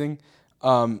amazing,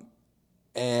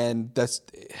 and that's.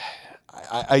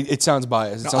 It sounds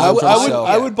biased. It sounds like I'm trying to sell.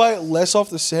 I would buy it less off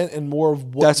the scent and more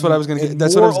of what. That's what I was gonna and get-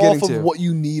 that's what I was more getting off to. of what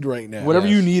you need right now. Whatever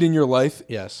Yes. you need in your life,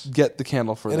 Yes. get the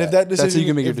candle for And that. if that decision, that's how you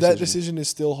can make if your that decision. decision is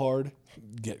still hard,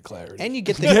 get clarity. And you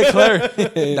get the Get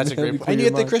clarity. That's a great point. And you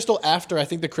get the crystal after. I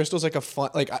think the crystal's like a fun.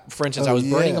 For instance, I was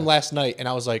burning yeah. them last night, and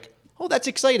I was like, "Oh, that's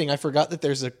exciting! I forgot that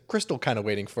there's a crystal kind of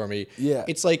waiting for me." Yeah.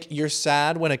 It's like you're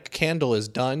sad when a candle is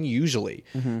done, usually,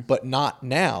 but not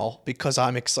now because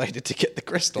I'm excited to get the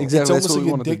crystal. Exactly. it's that's almost what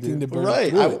we like wanted to addicting do. to burn Right.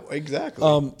 through it. Exactly.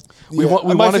 We Yeah, want-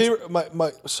 we my wanted- favorite.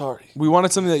 My sorry. We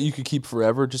wanted something that you could keep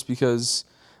forever, just because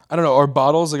I don't know. Our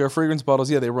bottles, our fragrance bottles,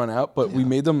 they run out, but we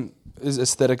made them as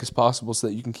aesthetic as possible so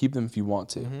that you can keep them if you want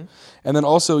to. And then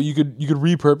also you could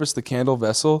repurpose the candle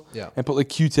vessel and put like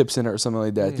Q-tips in it or something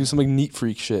like that. Do some like neat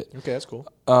freak shit. Okay, that's cool.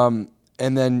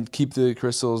 And then keep the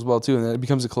crystal as well too, and then it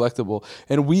becomes a collectible.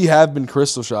 And we have been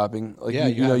crystal shopping. Like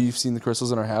you know, you've seen the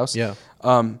crystals in our house. Yeah.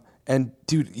 And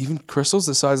dude, even crystals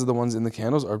the size of the ones in the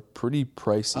candles are pretty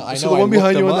pricey. I So know, the one I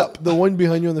behind looked you them on up. the one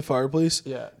behind you on the fireplace.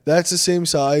 Yeah. That's the same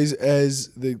size as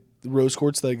the rose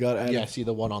quartz that I got out Yeah, I of, see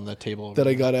the one on the table. that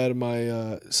I got out of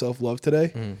my self love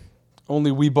today.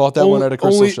 Only we bought that one at a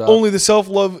crystal shop. Only the self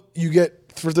love you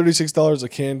get for $36 a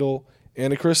candle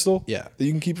and a crystal. Yeah. That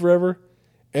you can keep forever.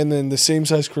 And then the same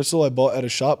size crystal I bought at a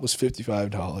shop was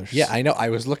 $55. Yeah, I know. I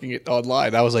was looking at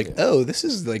online. I was like, oh, this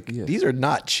is like these are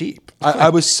not cheap. I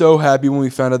was so happy when we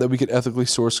found out that we could ethically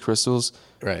source crystals,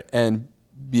 Right. and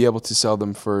be able to sell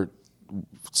them for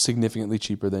significantly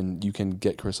cheaper than you can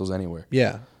get crystals anywhere.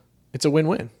 Yeah, it's a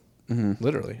win-win.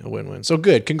 Literally a win-win. So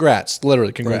good. Congrats.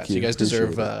 Literally, congrats. you. You guys Appreciate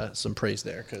deserve some praise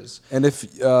there because And if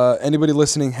anybody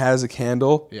listening has a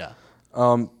candle,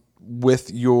 with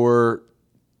your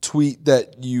tweet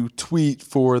that you tweet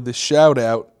for the shout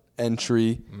out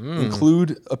entry,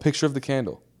 include a picture of the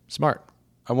candle. smart.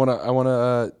 I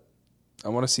wanna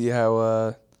see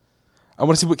how I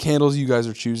want to see what candles you guys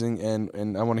are choosing,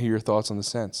 and I want to hear your thoughts on the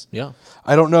scents. Yeah.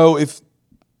 I don't know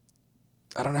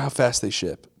how fast they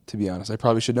ship. To be honest, I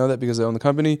probably should know that because I own the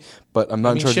company, but I'm not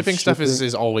I in mean, charge shipping of stuff shipping.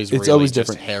 is always It's really always just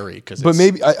different. hairy because. But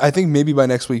maybe I think maybe by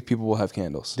next week people will have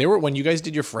candles. They were when you guys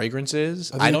did your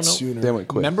fragrances. I don't know. Sooner. They went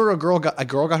quick. Remember a girl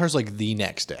got hers like the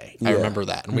next day. I remember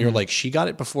that, and we were like, she got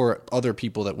it before other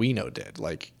people that we know did.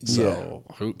 Like, so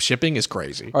shipping is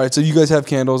crazy. All right, so you guys have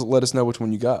candles. Let us know which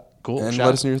one you got. Cool. And Shout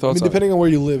let us know your I thoughts. mean, on it. depending on where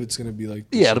you live, it's going to be like.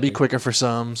 Yeah, it'll be quicker for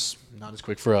some, not as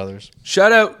quick for others.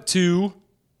 Shout out to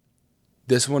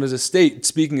this one is a state.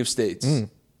 Speaking of states,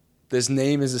 this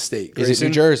name is a state. Is it Grayson?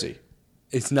 New Jersey?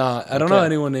 It's not. I don't know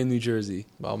anyone named New Jersey.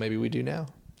 Well, maybe we do now.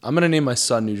 I'm gonna name my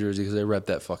son New Jersey because I rep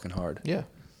that fucking hard. Yeah.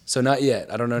 So not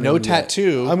yet. I don't know. No anyone yet.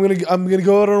 tattoo. I'm gonna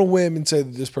go out on a whim and say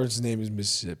that this person's name is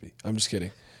Mississippi. I'm just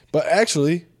kidding, but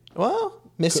actually, Well,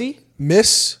 Missy.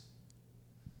 Miss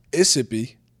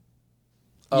Mississippi.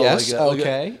 Oh, Yes. like a- like a-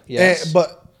 Okay. Yes.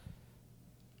 But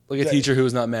Like a teacher who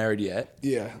is not married yet,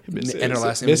 yeah, and her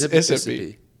last name is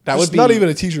Mississippi. That it's would be not even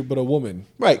a teacher, but a woman.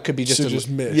 right. Could be just So a, just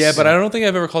Miss. Yeah, but I don't think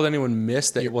I've ever called anyone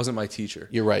Miss that wasn't my teacher.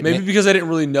 You're right. Maybe because I didn't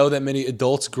really know that many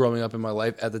adults growing up in my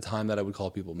life at the time that I would call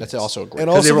people Miss. That's also a great. And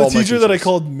 'Cause they also, were the all my teacher that I teachers.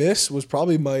 called Miss was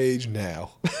probably my age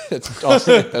now. that's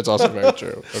also very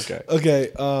true. Okay.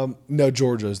 Okay, no,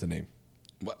 Georgia is the name.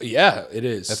 Well, yeah, it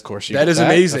is. Of course, you that get is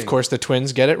amazing. Of course, the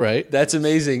twins get it right. That's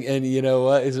amazing. And you know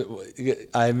what?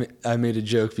 I made a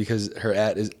joke because her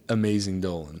at is Amazing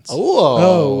Dolans.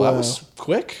 Oh, that was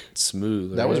quick.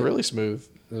 Smooth. That was right? really smooth.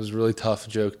 It was a really tough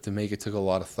joke to make. It took a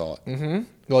lot of thought.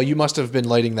 Well, you must have been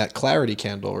lighting that clarity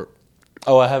candle.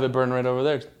 Oh, I have it burned right over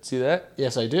there. See that?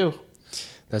 Yes, I do.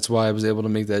 That's why I was able to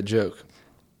make that joke.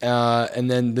 And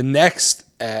then the next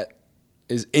at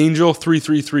is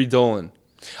Angel333 Dolan.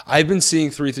 I've been seeing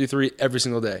 333 every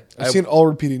single day. I've seen all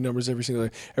repeating numbers every single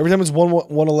day. Every time it's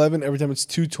 111, every time it's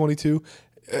 222,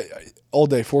 all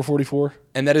day 444.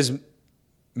 And that is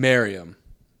Miriam.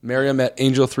 Miriam at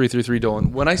Angel333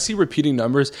 Dolan. When I see repeating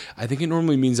numbers, I think it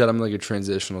normally means that I'm like a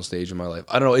transitional stage in my life.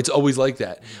 I don't know. It's always like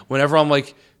that. Whenever I'm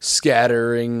like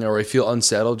scattering or I feel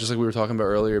unsettled, just like we were talking about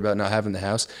earlier about not having the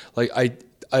house, like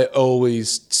I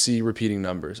always see repeating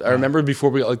numbers. I remember before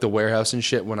we got like the warehouse and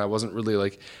shit when I wasn't really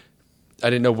like, I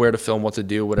didn't know where to film, what to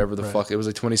do, whatever the fuck. It was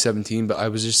like 2017, but I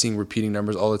was just seeing repeating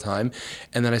numbers all the time.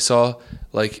 And then I saw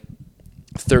like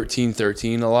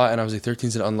 1313 a lot, and I was like, 13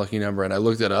 is an unlucky number. And I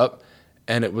looked it up,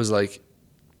 and it was like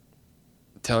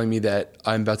telling me that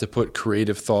I'm about to put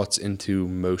creative thoughts into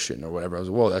motion or whatever. I was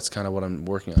like, whoa, that's kind of what I'm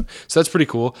working on. So that's pretty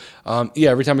cool. Yeah,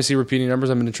 every time I see repeating numbers,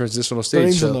 I'm in a transitional They're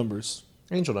stage. angel so- numbers.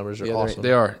 Angel numbers are Yeah, awesome.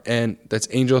 they are. And that's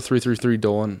Angel333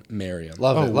 Dolan Miriam.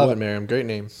 Love Oh, it. Love what? it, Miriam. Great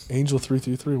name. Angel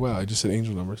 333. Wow, I just said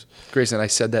angel numbers. Grayson, I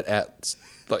said that at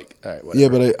like, all right, whatever.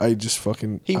 Yeah, but I just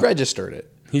fucking. He registered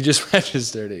it. He just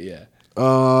registered it,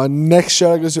 yeah. Next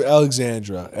shout out goes to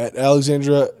Alexandra at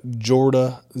Alexandra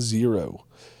Jorda 0.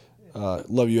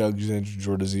 Love you, Alexandra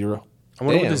Jorda 0. I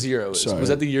wonder what Damn. the zero is. Sorry. Was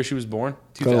that the year she was born?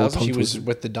 Got a little 2000? tongue She was twisted.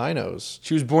 with the dinos.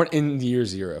 She was born in the year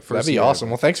zero. That'd First be year. awesome.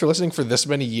 Well, thanks for listening for this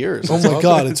many years. Oh That's my awesome.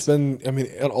 God, it's been. I mean,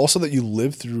 and also that you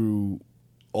lived through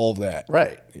all of that.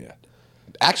 Right. Yeah.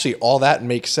 Actually, all that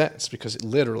makes sense because it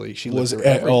literally she Was lived through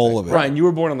at everything. all of it. Brian, you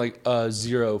were born in like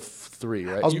 03,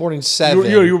 right? I was born in You 7.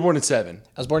 were, you were born in 7.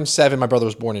 I was born in 7. My brother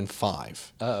was born in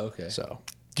 5. Oh, okay. So,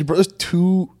 Your brother's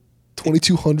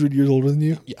 2,200 years older than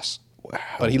you? yes.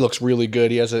 But he looks really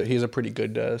good. He has a pretty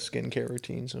good skincare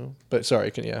routine. So, but sorry,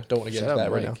 don't want to get Shout into out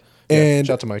that right Mike. now. Yeah, And-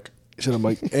 shout out to Mike. Shout out,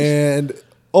 Mike. And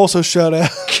also shout out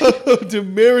to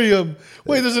Miriam.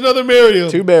 Wait, there's another Miriam.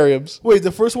 2 Bariums. Wait,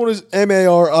 the first one is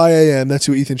Mariam. That's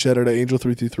who Ethan shouted at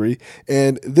Angel323.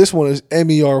 And this one is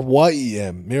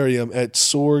Meryem. Miriam at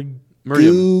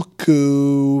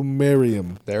Sorguku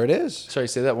Miriam. There it is. Sorry,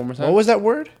 say that one more time. What was that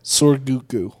word?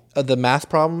 Sorguku. The math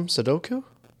problem, Sudoku?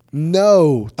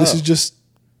 No, this is just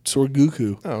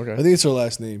Sorguku. Oh, okay. I think it's her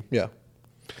last name. Yeah.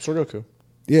 Sudoku.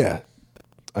 Yeah.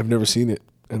 I've never seen it,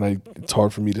 and it's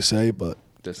hard for me to say, but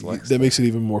Dyslexic. that makes it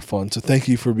even more fun. So thank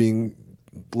you for being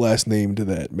last name to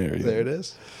that, Miriam. There it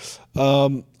is.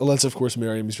 Unless, of course,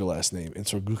 Miriam is your last name, and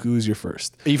Sorguku is your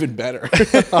first. Even better.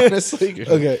 Honestly.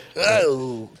 Okay.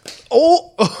 Oh.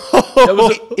 That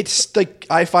was It's like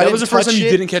if I that was the first time you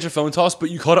it, didn't catch a phone toss, but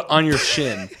you caught it on your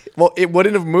shin. Well, it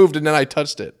wouldn't have moved, and then I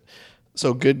touched it.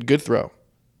 So good throw,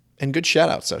 and good shout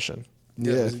out session.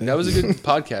 Yeah, that was a good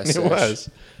podcast. It Sesh. was.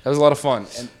 That was a lot of fun.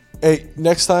 And Hey,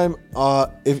 next time,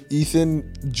 if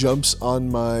Ethan jumps on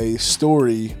my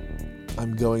story,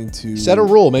 I'm going to Set a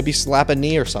rule, maybe slap a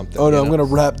knee or something. Oh no, you I'm know? going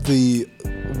to wrap the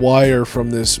wire from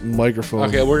this microphone.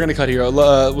 okay, we're gonna cut here.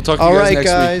 We'll talk to All you guys right, next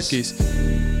guys. week. Peace.